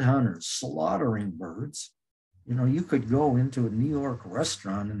market hunters slaughtering birds. You know, you could go into a New York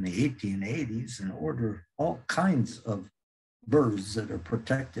restaurant in the 1880s and order all kinds of birds that are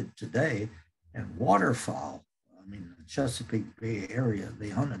protected today, and waterfowl. I mean, the Chesapeake Bay area, they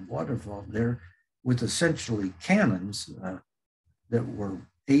hunted waterfowl there with essentially cannons that were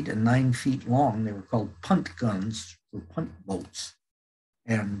 8 and 9 feet long. They were called punt guns for punt boats.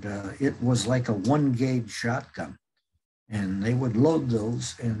 And it was like a 1-gauge shotgun. And they would load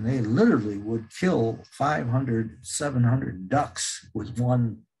those, and they literally would kill 500, 700 ducks with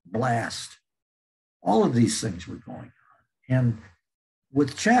one blast. All of these things were going on. And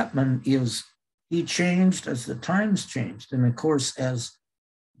with Chapman he changed as the times changed. And of course, as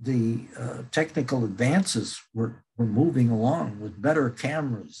the technical advances were moving along with better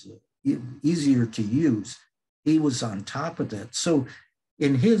cameras, easier to use, he was on top of that. So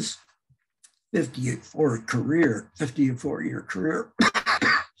in his 54-year career,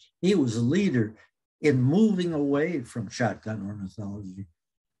 he was a leader in moving away from shotgun ornithology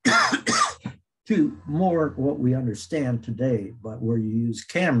to more what we understand today, but where you use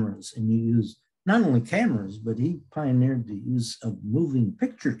cameras, and you use not only cameras, but he pioneered the use of moving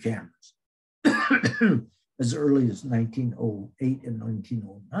picture cameras as early as 1908 and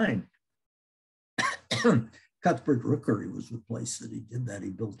 1909. Cuthbert Rookery was the place that he did that. He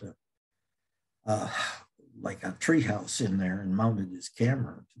built like a treehouse in there and mounted his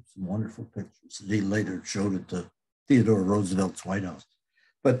camera. Took some wonderful pictures that he later showed at the Theodore Roosevelt's White House.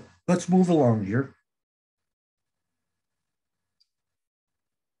 But let's move along here.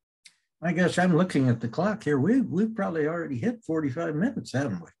 I guess I'm looking at the clock here. We've probably already hit 45 minutes,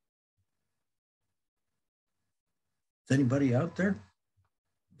 haven't we? Is anybody out there?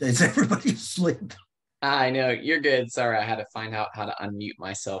 Is everybody asleep? I know, you're good. Sorry, I had to find out how to unmute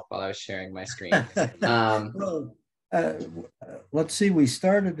myself while I was sharing my screen. Well, Let's see, we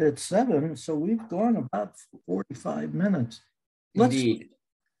started at 7, so we've gone about 45 minutes. Indeed.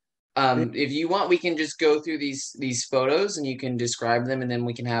 If you want, we can just go through these photos and you can describe them, and then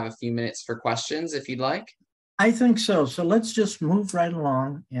we can have a few minutes for questions if you'd like. I think so. So let's just move right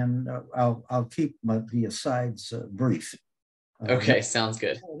along, and I'll keep the asides brief. Okay, sounds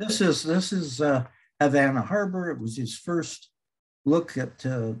good. This is Havana Harbor. It was his first look at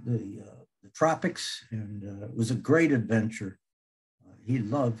the tropics, and it was a great adventure. He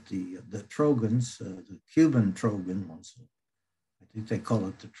loved the trogons. The Cuban trogon was, I think they call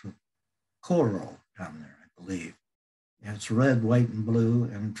it the coral down there, I believe. And it's red, white, and blue.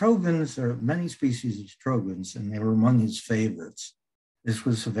 And trogons, there are many species of trogons, and they were among his favorites. This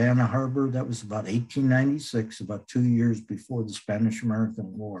was Havana Harbor. That was about 1896, about 2 years before the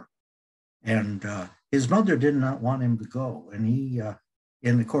Spanish-American War. And his mother did not want him to go. And he,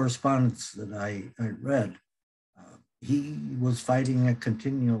 in the correspondence that I read, he was fighting a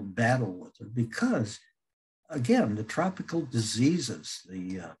continual battle with her because, again, the tropical diseases,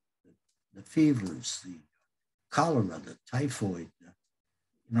 the fevers, the cholera, the typhoid,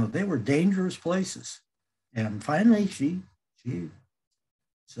 they were dangerous places. And finally, she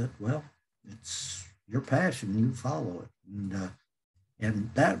said, well, it's your passion, you follow it.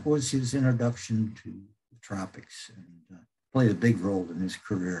 And that was his introduction to the tropics, and played a big role in his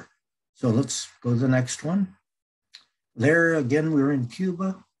career. So let's go to the next one. There again, we were in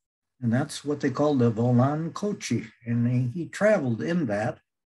Cuba, and that's what they call the Volan Coche. And he traveled in that,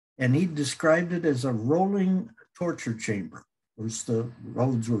 and he described it as a rolling torture chamber. Of course, the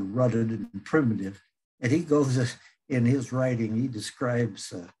roads were rutted and primitive. And he goes, in his writing, he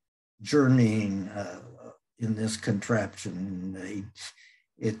describes journeying in this contraption. And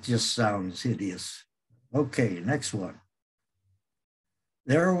it just sounds hideous. Okay, next one.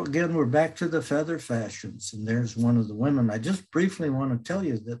 There again, we're back to the feather fashions. And there's one of the women. I just briefly want to tell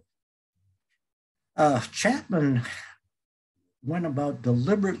you that Chapman went about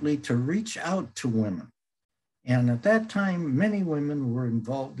deliberately to reach out to women. And at that time, many women were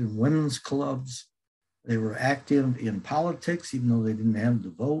involved in women's clubs. They were active in politics, even though they didn't have the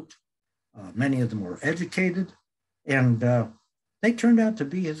vote. Many of them were educated, and they turned out to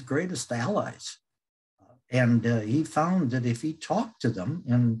be his greatest allies. And he found that if he talked to them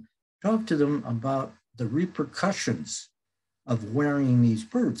about the repercussions of wearing these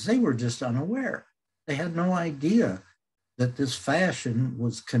birds, they were just unaware. They had no idea that this fashion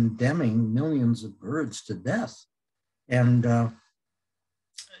was condemning millions of birds to death. And,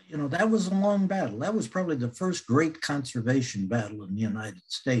 that was a long battle. That was probably the first great conservation battle in the United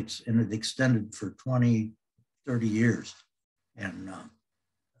States, and it extended for 20, 30 years. And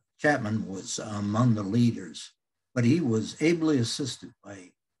Chapman was among the leaders, but he was ably assisted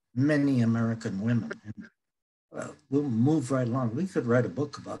by many American women. And we'll move right along. We could write a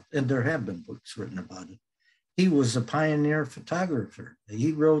book about it, and there have been books written about it. He was a pioneer photographer.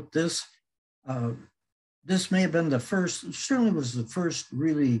 He wrote this. This may have been the first, certainly was the first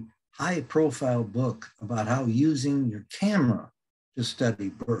really high profile book about how using your camera to study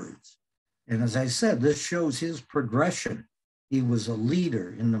birds. And as I said, this shows his progression. He was a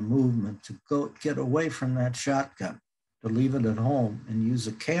leader in the movement to get away from that shotgun, to leave it at home and use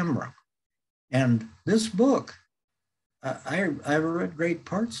a camera. And this book, I read great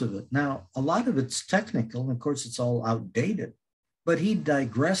parts of it. Now, a lot of it's technical, and of course it's all outdated, but he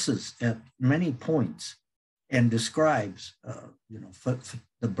digresses at many points and describes,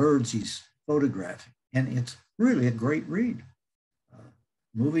 the birds he's photographing. And it's really a great read.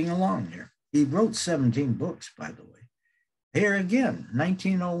 Moving along here. He wrote 17 books, by the way. Here again,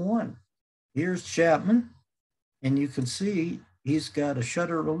 1901. Here's Chapman, and you can see he's got a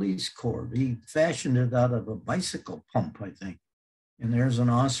shutter release cord. He fashioned it out of a bicycle pump, I think. And there's an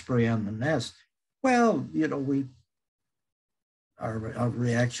osprey on the nest. Well, our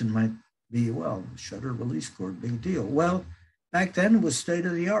reaction might be, well, shutter release cord, big deal. Well, back then it was state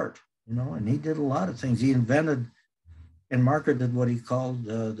of the art, and he did a lot of things. He invented and marketed what he called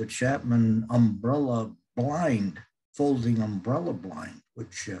the Chapman umbrella blind, folding umbrella blind,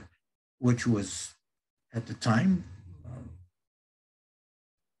 which was at the time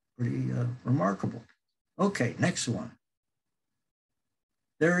pretty remarkable. Okay, next one.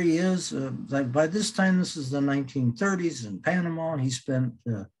 There he is. By this time, this is the 1930s in Panama. He spent,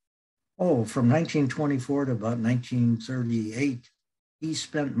 from 1924 to about 1938, he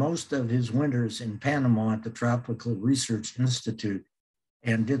spent most of his winters in Panama at the Tropical Research Institute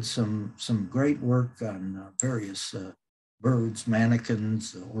and did some great work on various birds,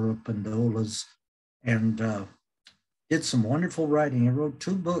 manakins, oropendolas, and did some wonderful writing. He wrote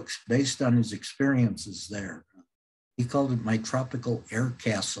 2 books based on his experiences there. He called it My Tropical Air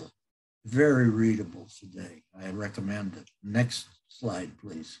Castle. Very readable today. I recommend it. Next slide,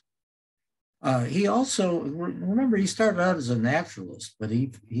 please. He also, remember, he started out as a naturalist, but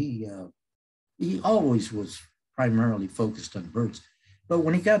he always was primarily focused on birds. But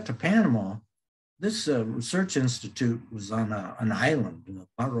when he got to Panama, this research institute was on an island,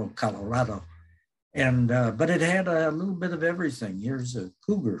 Barro, Colorado, and but it had a little bit of everything. Here's a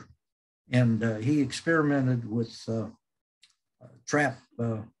cougar, and he experimented with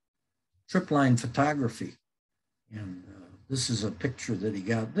tripline photography, and this is a picture that he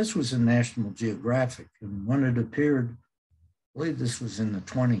got. This was in National Geographic, and when it appeared, I believe this was in the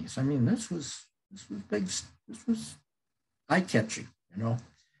 20s. I mean, this was big. This was eye-catching, you know.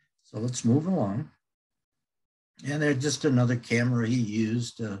 So let's move along. And there's just another camera he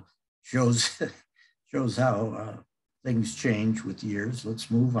used. Shows how things change with years.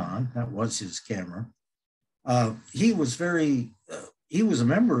 Let's move on. That was his camera. He was he was a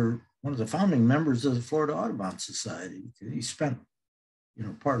member, one of the founding members of the Florida Audubon Society. He spent, you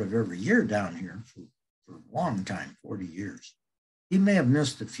know, part of every year down here for a long time, 40 years. He may have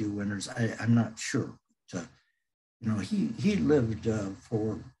missed a few winters. I'm not sure. But, you know, he lived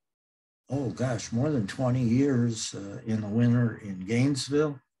for, oh gosh, more than 20 years in the winter in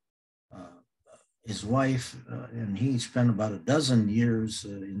Gainesville. His wife and he spent about a dozen years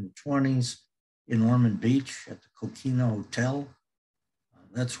in the 20s in Ormond Beach at the Coquina Hotel.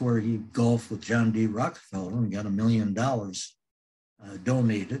 That's where he golfed with John D. Rockefeller and got $1 million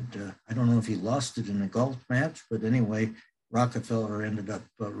donated. I don't know if he lost it in a golf match, but anyway, Rockefeller ended up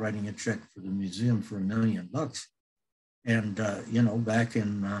writing a check for the museum for $1 million. And, you know, back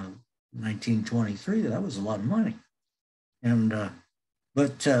in 1923, that was a lot of money. And,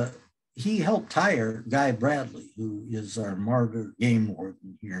 but he helped hire Guy Bradley, who is our martyr game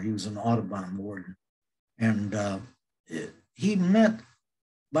warden here. He was an Audubon warden. And he met,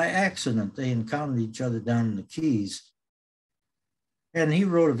 by accident, they encountered each other down in the Keys. And he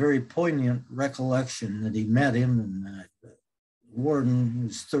wrote a very poignant recollection that he met him, and warden, he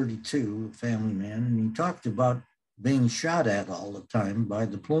was 32, a family man, and he talked about being shot at all the time by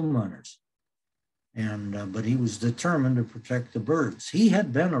the plume hunters. And but he was determined to protect the birds. He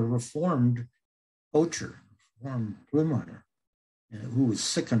had been a reformed poacher, reformed plume hunter, who was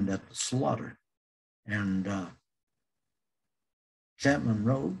sickened at the slaughter. And Chapman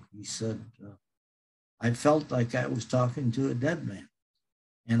wrote, he said, I felt like I was talking to a dead man.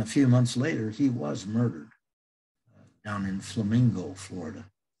 And a few months later, he was murdered down in Flamingo, Florida.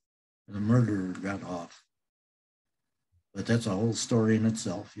 The murderer got off. But that's a whole story in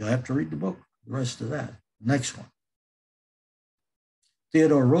itself. You'll have to read the book, the rest of that. Next one.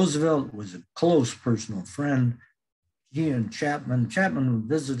 Theodore Roosevelt was a close personal friend. He and Chapman would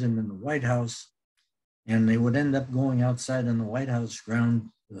visit him in the White House, and they would end up going outside in the White House ground,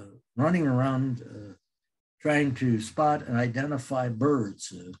 running around, trying to spot and identify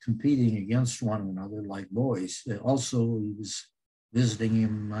birds, competing against one another like boys. Also, he was visiting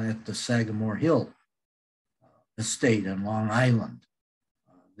him at the Sagamore Hill estate on Long Island.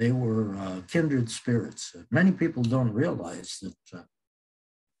 They were kindred spirits. Many people don't realize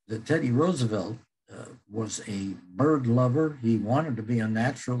that Teddy Roosevelt was a bird lover. He wanted to be a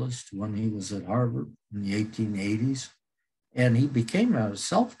naturalist when he was at Harvard in the 1880s. And he became a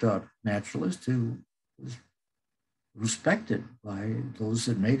self-taught naturalist who was respected by those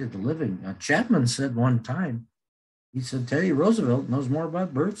that made it a living. Chapman said one time, he said, Teddy Roosevelt knows more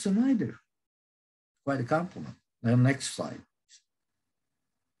about birds than I do. Quite a compliment. Now, next slide.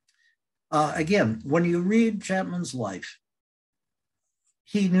 Again, when you read Chapman's life,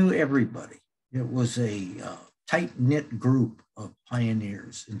 he knew everybody. It was a tight-knit group of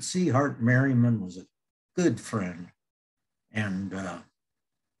pioneers. And C. Hart Merriman was a good friend. And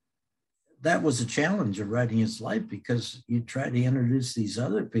that was a challenge of writing his life, because you try to introduce these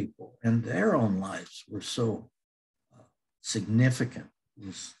other people and their own lives were so significant.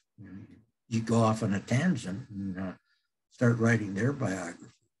 You go off on a tangent and start writing their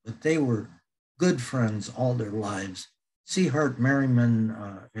biography. But they were good friends all their lives. C. Hart Merriman,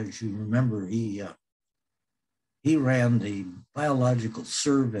 as you remember, he ran the Biological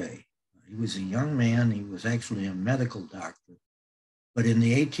Survey. He was a young man. He was actually a medical doctor. But in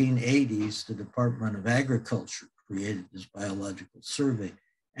the 1880s, the Department of Agriculture created this Biological Survey.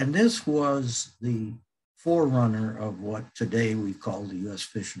 And this was the forerunner of what today we call the U.S.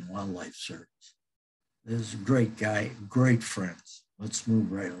 Fish and Wildlife Service. This is a great guy, great friends. Let's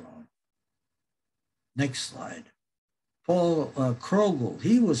move right along. Next slide. Paul Krogel,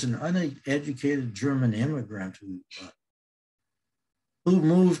 he was an uneducated German immigrant who who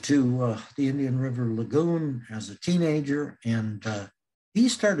moved to the Indian River Lagoon as a teenager, and he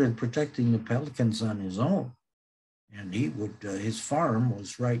started protecting the pelicans on his own. And he would, his farm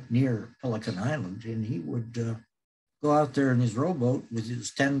was right near Pelican Island, and he would go out there in his rowboat with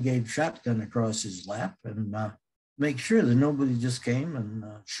his 10-gauge shotgun across his lap and make sure that nobody just came and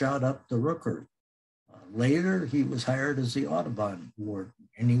shot up the rookery. Later, he was hired as the Audubon warden,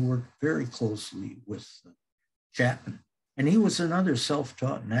 and he worked very closely with Chapman. And he was another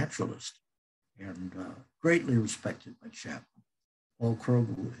self-taught naturalist and greatly respected by Chapman. Paul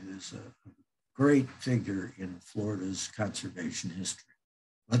Krogel is a great figure in Florida's conservation history.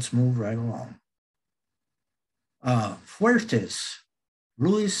 Let's move right along. Fuertes,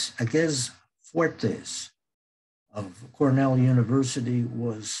 Luis Aguez Fuertes of Cornell University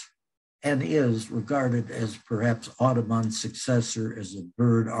was and is regarded as perhaps Audubon's successor as a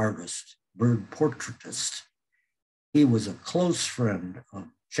bird artist, bird portraitist. He was a close friend of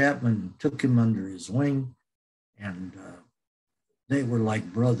Chapman, took him under his wing, and they were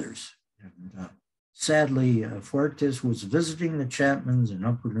like brothers. And sadly, Fuertes was visiting the Chapmans in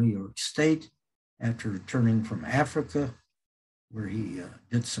Upper New York State after returning from Africa, where he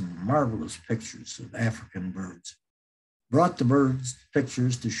did some marvelous pictures of African birds. Brought the birds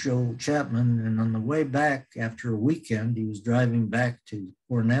pictures to show Chapman, and on the way back after a weekend, he was driving back to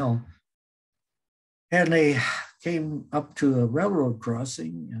Cornell, and they came up to a railroad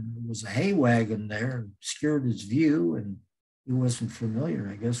crossing, and there was a hay wagon there, and obscured his view, and he wasn't familiar,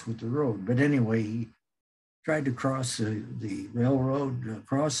 I guess, with the road. But anyway, he tried to cross the railroad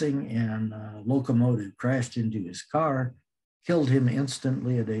crossing, and a locomotive crashed into his car, killed him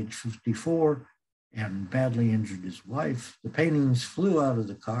instantly at age 54, and badly injured his wife. The paintings flew out of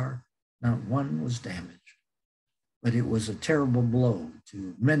the car. Not one was damaged. But it was a terrible blow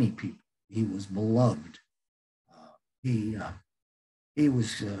to many people. He was beloved. He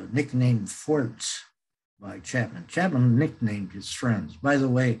was nicknamed Fuertes by Chapman. Chapman nicknamed his friends. By the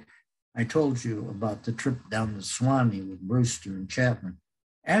way, I told you about the trip down the Suwannee with Brewster and Chapman.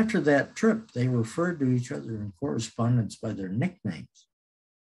 After that trip, they referred to each other in correspondence by their nicknames.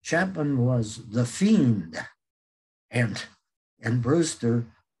 Chapman was the Fiend, and Brewster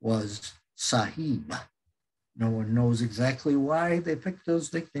was Sahib. No one knows exactly why they picked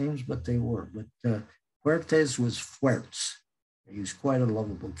those nicknames, but they were. But Fuertes was Fuertes. He was quite a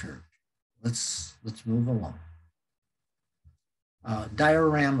lovable character. Let's move along.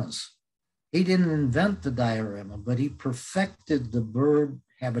 Dioramas. He didn't invent the diorama, but he perfected the bird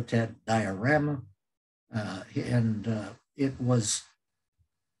habitat diorama, and it was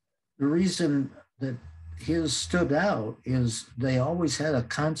the reason that his stood out is they always had a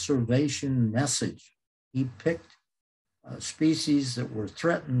conservation message. He picked species that were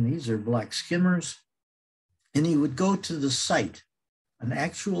threatened. These are black skimmers. And he would go to the site, an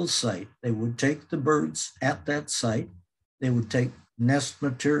actual site. They would take the birds at that site. They would take nest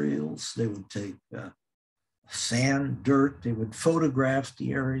materials. They would take sand, dirt. They would photograph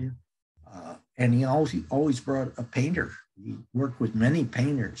the area. And he always brought a painter. He worked with many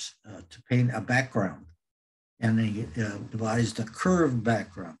painters to paint a background. And he devised a curved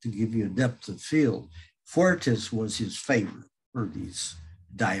background to give you a depth of field. Fuertes was his favorite for these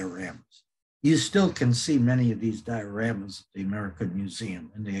dioramas. You still can see many of these dioramas at the American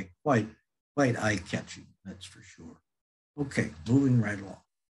Museum, and they're quite eye-catching, that's for sure. Okay, moving right along.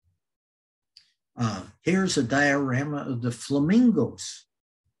 Here's a diorama of the flamingos.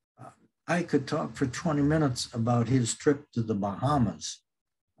 I could talk for 20 minutes about his trip to the Bahamas,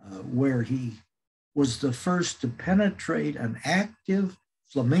 where he was the first to penetrate an active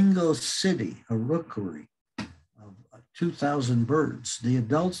flamingo city, a rookery of 2,000 birds. The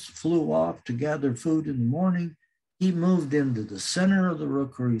adults flew off to gather food in the morning. He moved into the center of the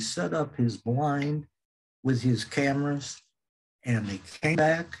rookery, set up his blind with his cameras, and they came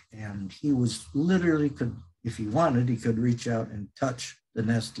back, and he was literally if he wanted, he could reach out and touch the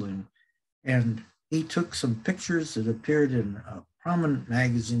nestling. And he took some pictures that appeared in a prominent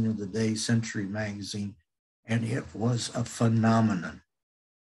magazine of the day, Century Magazine, and it was a phenomenon.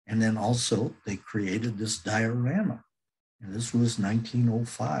 And then also they created this diorama, and this was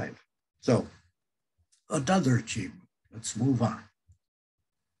 1905. So another achievement. Let's move on.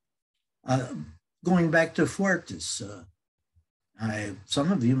 Going back to Fuertes,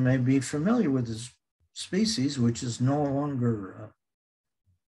 some of you may be familiar with this species, which is no longer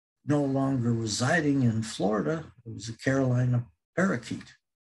residing in Florida. It was a Carolina parakeet,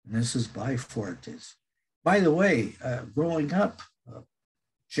 and this is by Fuertes. By the way, growing up,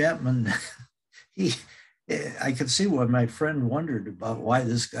 Chapman, I could see why my friend wondered about why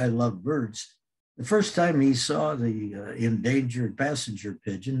this guy loved birds. The first time he saw the endangered passenger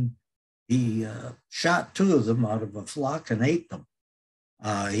pigeon, he shot two of them out of a flock and ate them.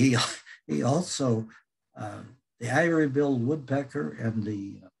 He also, the ivory-billed woodpecker and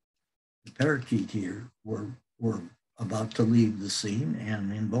the parakeet here were about to leave the scene,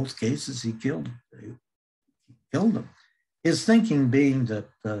 and in both cases he killed them. His thinking being that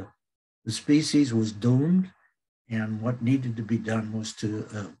the species was doomed, and what needed to be done was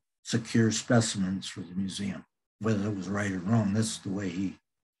to secure specimens for the museum. Whether it was right or wrong, that's the way he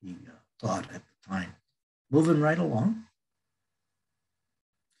thought at the time. Moving right along.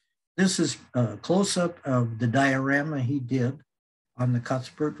 This is a close-up of the diorama he did on the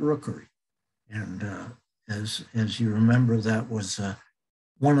Cuthbert rookery. And as you remember, that was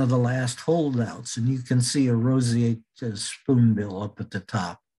one of the last holdouts. And you can see a roseate spoonbill up at the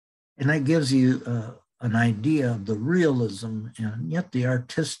top. And that gives you an idea of the realism and yet the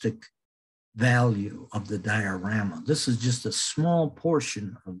artistic value of the diorama. This is just a small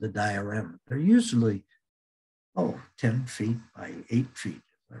portion of the diorama. They're usually, 10 feet by 8 feet,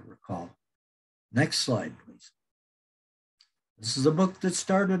 if I recall. Next slide, please. This is a book that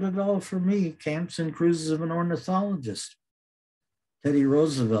started it all for me, Camps and Cruises of an Ornithologist. Teddy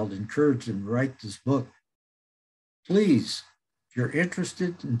Roosevelt encouraged him to write this book. Please, if you're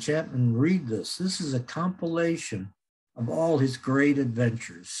interested in Chapman, read this. This is a compilation of all his great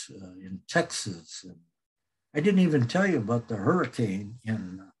adventures in Texas. And I didn't even tell you about the hurricane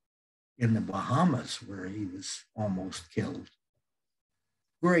in the Bahamas where he was almost killed.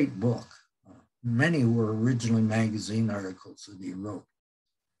 Great book. Many were originally magazine articles that he wrote.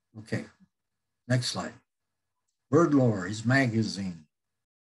 Okay, next slide. Bird Lore, his magazine.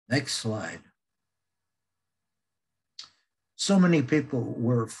 Next slide. So many people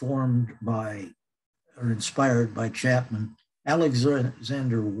were formed by or inspired by Chapman.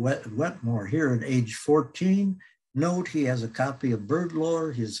 Alexander Wetmore here at age 14. Note he has a copy of Bird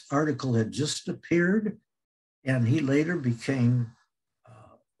Lore. His article had just appeared, and he later became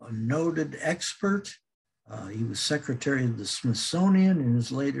a noted expert. He was secretary of the Smithsonian. In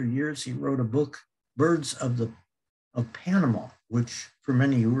his later years, he wrote a book, Birds of Panama, which for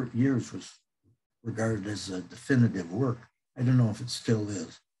many years was regarded as a definitive work. I don't know if it still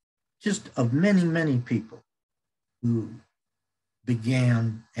is. Just of many, many people who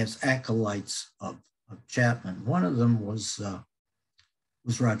began as acolytes of Chapman. One of them was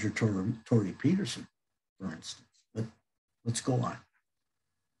Roger Torrey Peterson, for instance. But let's go on.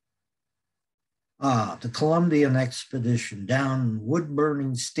 The Columbian expedition, down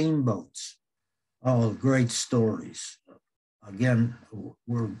wood-burning steamboats. Oh, great stories. Again,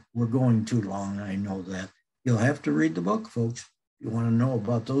 we're going too long, I know that. You'll have to read the book, folks, if you want to know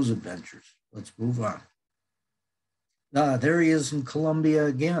about those adventures. Let's move on. There he is in Colombia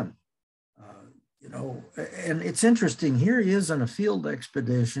again. And it's interesting. Here he is on a field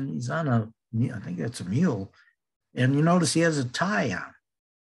expedition. He's on I think that's a mule. And you notice he has a tie on,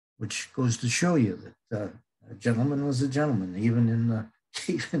 which goes to show you that a gentleman was a gentleman, even in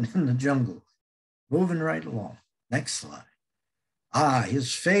the jungle. Moving right along. Next slide.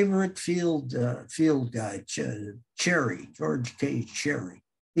 His favorite field guide, Cherry, George K. Cherry.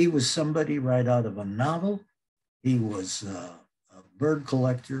 He was somebody right out of a novel. He was a bird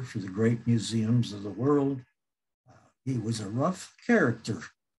collector for the great museums of the world. He was a rough character.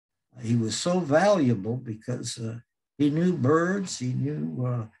 He was so valuable because he knew birds. He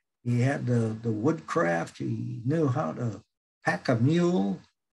knew he had the woodcraft. He knew how to pack a mule.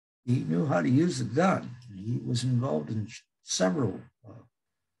 He knew how to use a gun. He was involved in several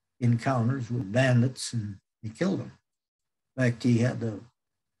encounters with bandits, and he killed them. In fact, he had to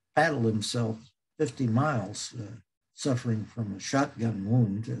paddle himself 50 miles, suffering from a shotgun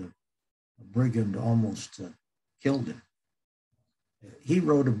wound. A brigand almost killed him. He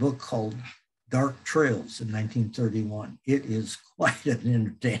wrote a book called Dark Trails in 1931. It is quite an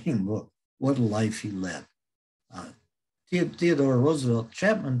entertaining book. What a life he led. Theodore Roosevelt,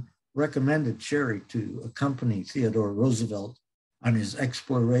 Chapman recommended Cherry to accompany Theodore Roosevelt on his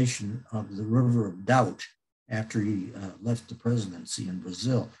exploration of the River of Doubt after he left the presidency in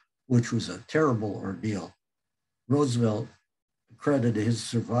Brazil, which was a terrible ordeal. Roosevelt credited his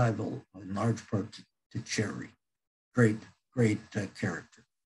survival in large part to Cherry. Great character.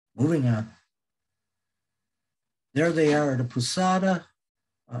 Moving on. There they are at a posada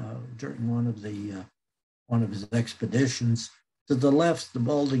during one of his expeditions. To the left, the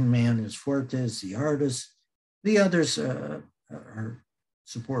balding man is Fuertes, the artist. The others are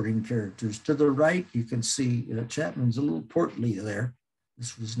supporting characters. To the right, you can see Chapman's a little portly there.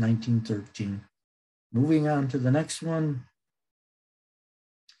 This was 1913. Moving on to the next one.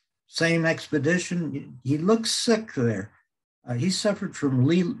 same expedition. He looks sick there. He suffered from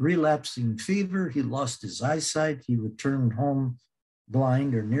relapsing fever. He lost his eyesight. He returned home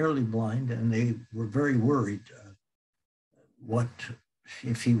blind or nearly blind, and they were very worried what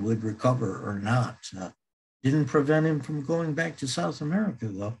if he would recover or not. Didn't prevent him from going back to South America,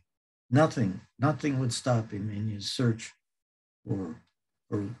 though. Nothing would stop him in his search for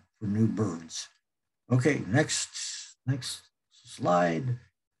new birds. Okay, next slide.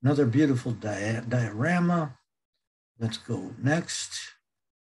 Another beautiful diorama. Let's go next.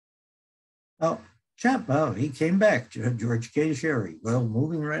 Oh, Chapman, he came back, George K. Sherry. Well,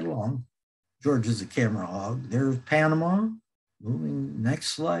 moving right along. George is a camera hog. There's Panama. Moving,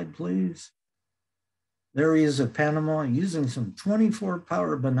 next slide, please. There he is at Panama using some 24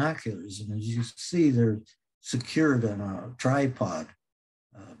 power binoculars. And as you see, they're secured on a tripod.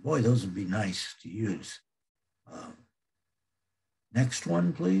 Boy, those would be nice to use. Next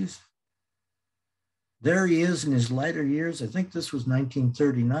one, please. There he is in his later years. I think this was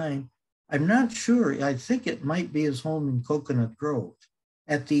 1939. I'm not sure. I think it might be his home in Coconut Grove.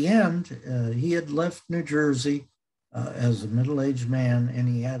 At the end, he had left New Jersey as a middle-aged man, and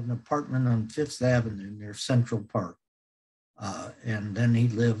he had an apartment on Fifth Avenue near Central Park. And then he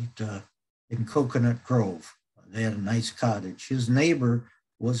lived in Coconut Grove. They had a nice cottage. His neighbor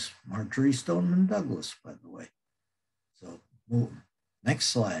was Marjorie Stoneman Douglas, by the way. So next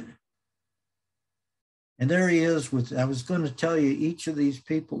slide. And there he is with, I was going to tell you, each of these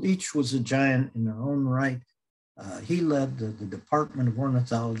people, each was a giant in their own right. He led the Department of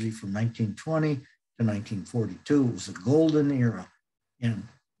Ornithology from 1920 to 1942. It was a golden era. And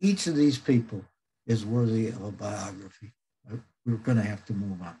each of these people is worthy of a biography. We're going to have to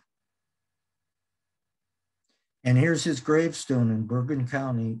move on. And here's his gravestone in Bergen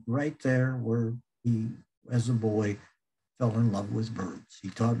County, right there where he, as a boy, fell in love with birds. He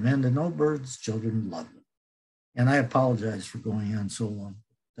taught men to know birds, children loved them. And I apologize for going on so long.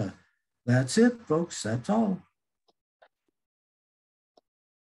 That's it, folks. That's all.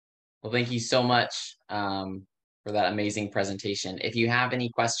 Well, thank you so much for that amazing presentation. If you have any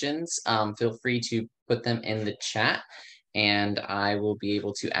questions, feel free to put them in the chat and I will be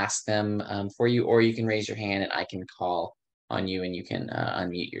able to ask them for you, or you can raise your hand and I can call on you and you can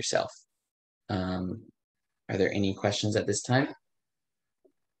unmute yourself. Are there any questions at this time?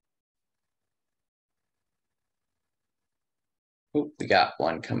 Oh, we got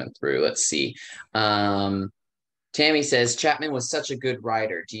one coming through. Let's see. Tammy says, Chapman was such a good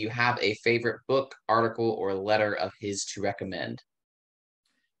writer. Do you have a favorite book, article, or letter of his to recommend?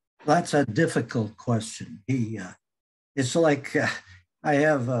 That's a difficult question. It's like I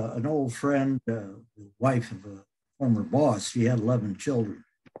have an old friend, the wife of a former boss. She had 11 children.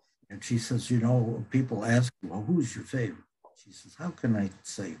 And she says, you know, people ask, well, who's your favorite? She says, how can I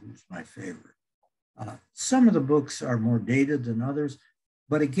say who's my favorite? Some of the books are more dated than others.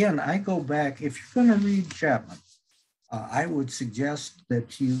 But again, I go back, if you're going to read Chapman, I would suggest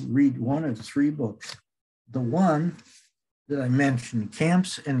that you read one of 3 books. The one that I mentioned,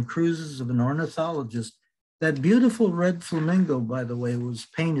 Camps and Cruises of an Ornithologist. That beautiful red flamingo, by the way, was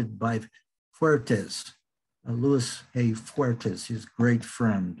painted by Fuertes, Louis A. Fuertes, his great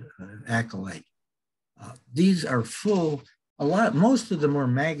friend, acolyte. These are full, most of them are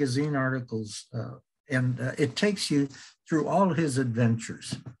magazine articles, and it takes you through all his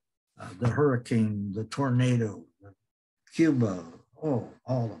adventures, the hurricane, the tornado, Cuba, all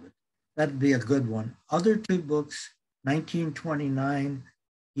of it. That'd be a good one. Other 2 books, 1929,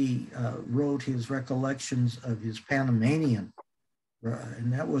 he wrote his recollections of his Panamanian,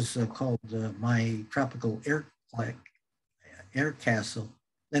 and that was called My Tropical Air Castle.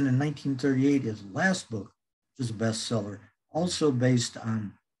 Then in 1938, his last book, which is a bestseller, also based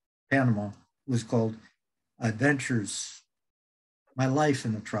on Panama, was called Adventurous, My Life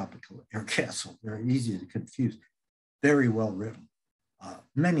in a Tropical Air Castle. Very easy to confuse. Very well written.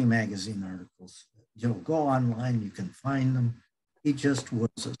 Many magazine articles. You'll go online, you can find them. He just was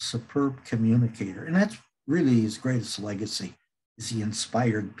a superb communicator. And that's really his greatest legacy, is he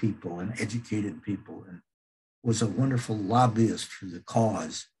inspired people and educated people and was a wonderful lobbyist for the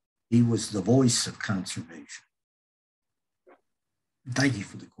cause. He was the voice of conservation. Thank you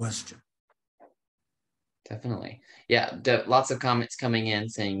for the question. Definitely. Yeah, lots of comments coming in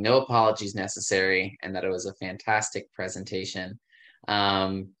saying no apologies necessary and that it was a fantastic presentation.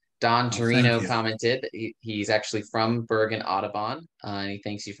 Don Torino commented, he's actually from Bergen, Audubon, and he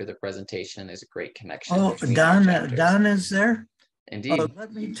thanks you for the presentation. There's a great connection. Oh, Don is there? Indeed.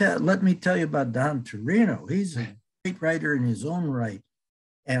 Let me tell you about Don Torino. He's a great writer in his own right.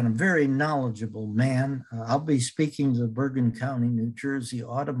 and a very knowledgeable man. I'll be speaking to the Bergen County, New Jersey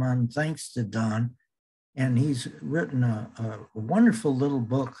Audubon, thanks to Don. And he's written a wonderful little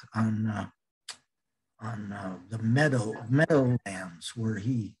book on the meadowlands, where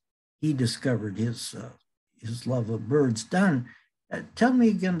he discovered his love of birds. Don, tell me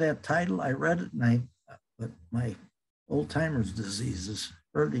again that title. I read it, but my old timer's disease is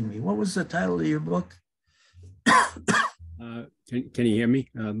hurting me. What was the title of your book? Can you hear me?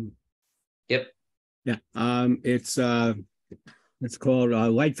 Yep. Yeah. It's called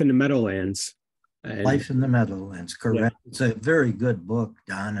Life in the Meadowlands. And Life in the Meadowlands, correct. Yeah. It's a very good book,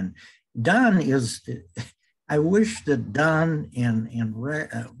 Don. And Don is, I wish that Don and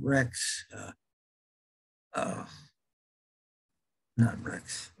Rex, not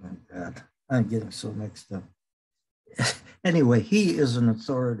Rex, oh God, I'm getting so mixed up. Anyway, he is an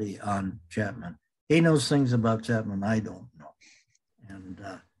authority on Chapman. He knows things about Chapman I don't know. And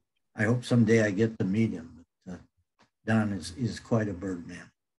I hope someday I get to meet him. But Don is quite a bird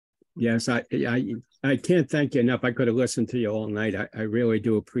man. Yes, I can't thank you enough. I could have listened to you all night. I really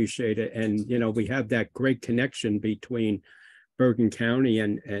do appreciate it. And, you know, we have that great connection between Bergen County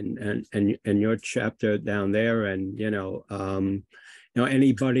and your chapter down there. And, you know,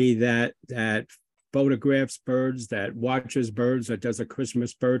 anybody that photographs birds, that watches birds, that does a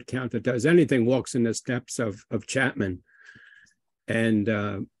Christmas bird count, that does anything, walks in the steps of Chapman. And,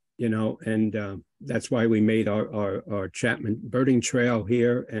 that's why we made our Chapman birding trail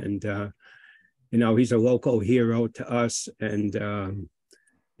here. And, he's a local hero to us. And,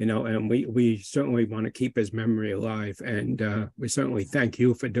 and we certainly want to keep his memory alive. And we certainly thank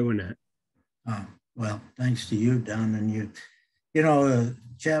you for doing that. Well, thanks to you, Don. And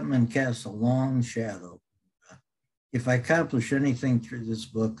Chapman casts a long shadow. If I accomplish anything through this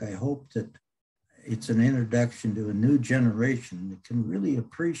book, I hope that it's an introduction to a new generation that can really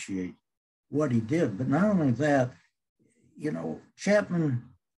appreciate what he did. But not only that, Chapman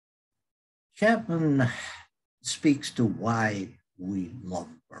speaks to why we love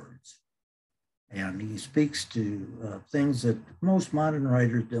birds. And he speaks to things that most modern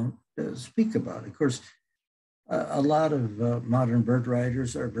writers don't speak about. Of course, a lot of modern bird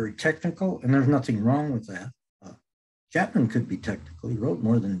writers are very technical, and there's nothing wrong with that. Chapman could be technical. He wrote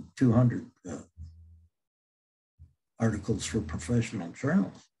more than 200 articles for professional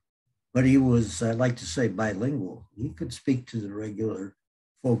journals. But he was, I like to say, bilingual. He could speak to the regular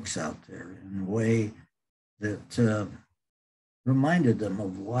folks out there in a way that reminded them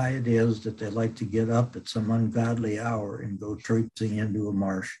of why it is that they like to get up at some ungodly hour and go traipsing into a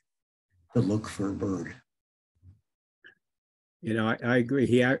marsh to look for a bird. I agree.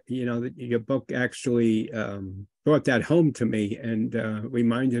 Your book actually brought that home to me and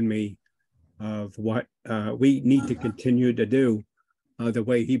reminded me of what we need to continue to do. The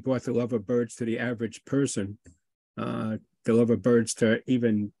way he brought the love of birds to the average person, the love of birds to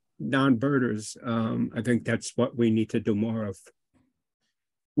even non-birders. I think that's what we need to do more of.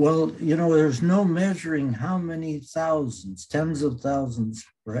 Well, there's no measuring how many thousands, tens of thousands,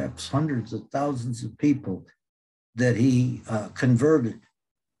 perhaps hundreds of thousands of people that he converted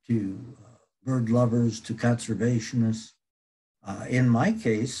to bird lovers, to conservationists. In my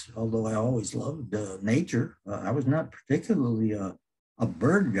case, although I always loved nature, I was not particularly a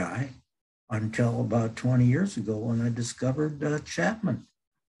bird guy until about 20 years ago when I discovered Chapman.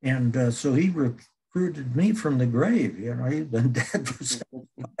 And so he recruited me from the grave. He'd been dead for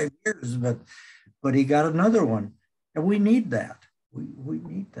 75 years, but he got another one. And we need that. We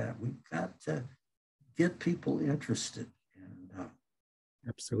need that. We've got to get people interested. And,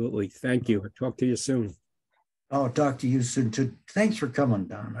 absolutely. Thank you. I'll talk to you soon. I'll talk to you soon too. Thanks for coming,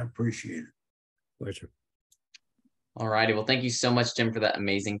 Don. I appreciate it. Pleasure. All righty. Well, thank you so much, Jim, for that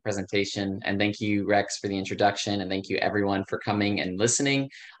amazing presentation. And thank you, Rex, for the introduction. And thank you, everyone, for coming and listening.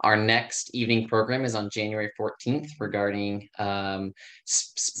 Our next evening program is on January 14th regarding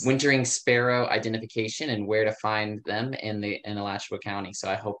wintering sparrow identification and where to find them in Alachua County. So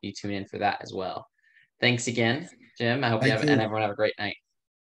I hope you tune in for that as well. Thanks again, Jim. I hope you and everyone have a great night.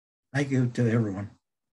 Thank you to everyone.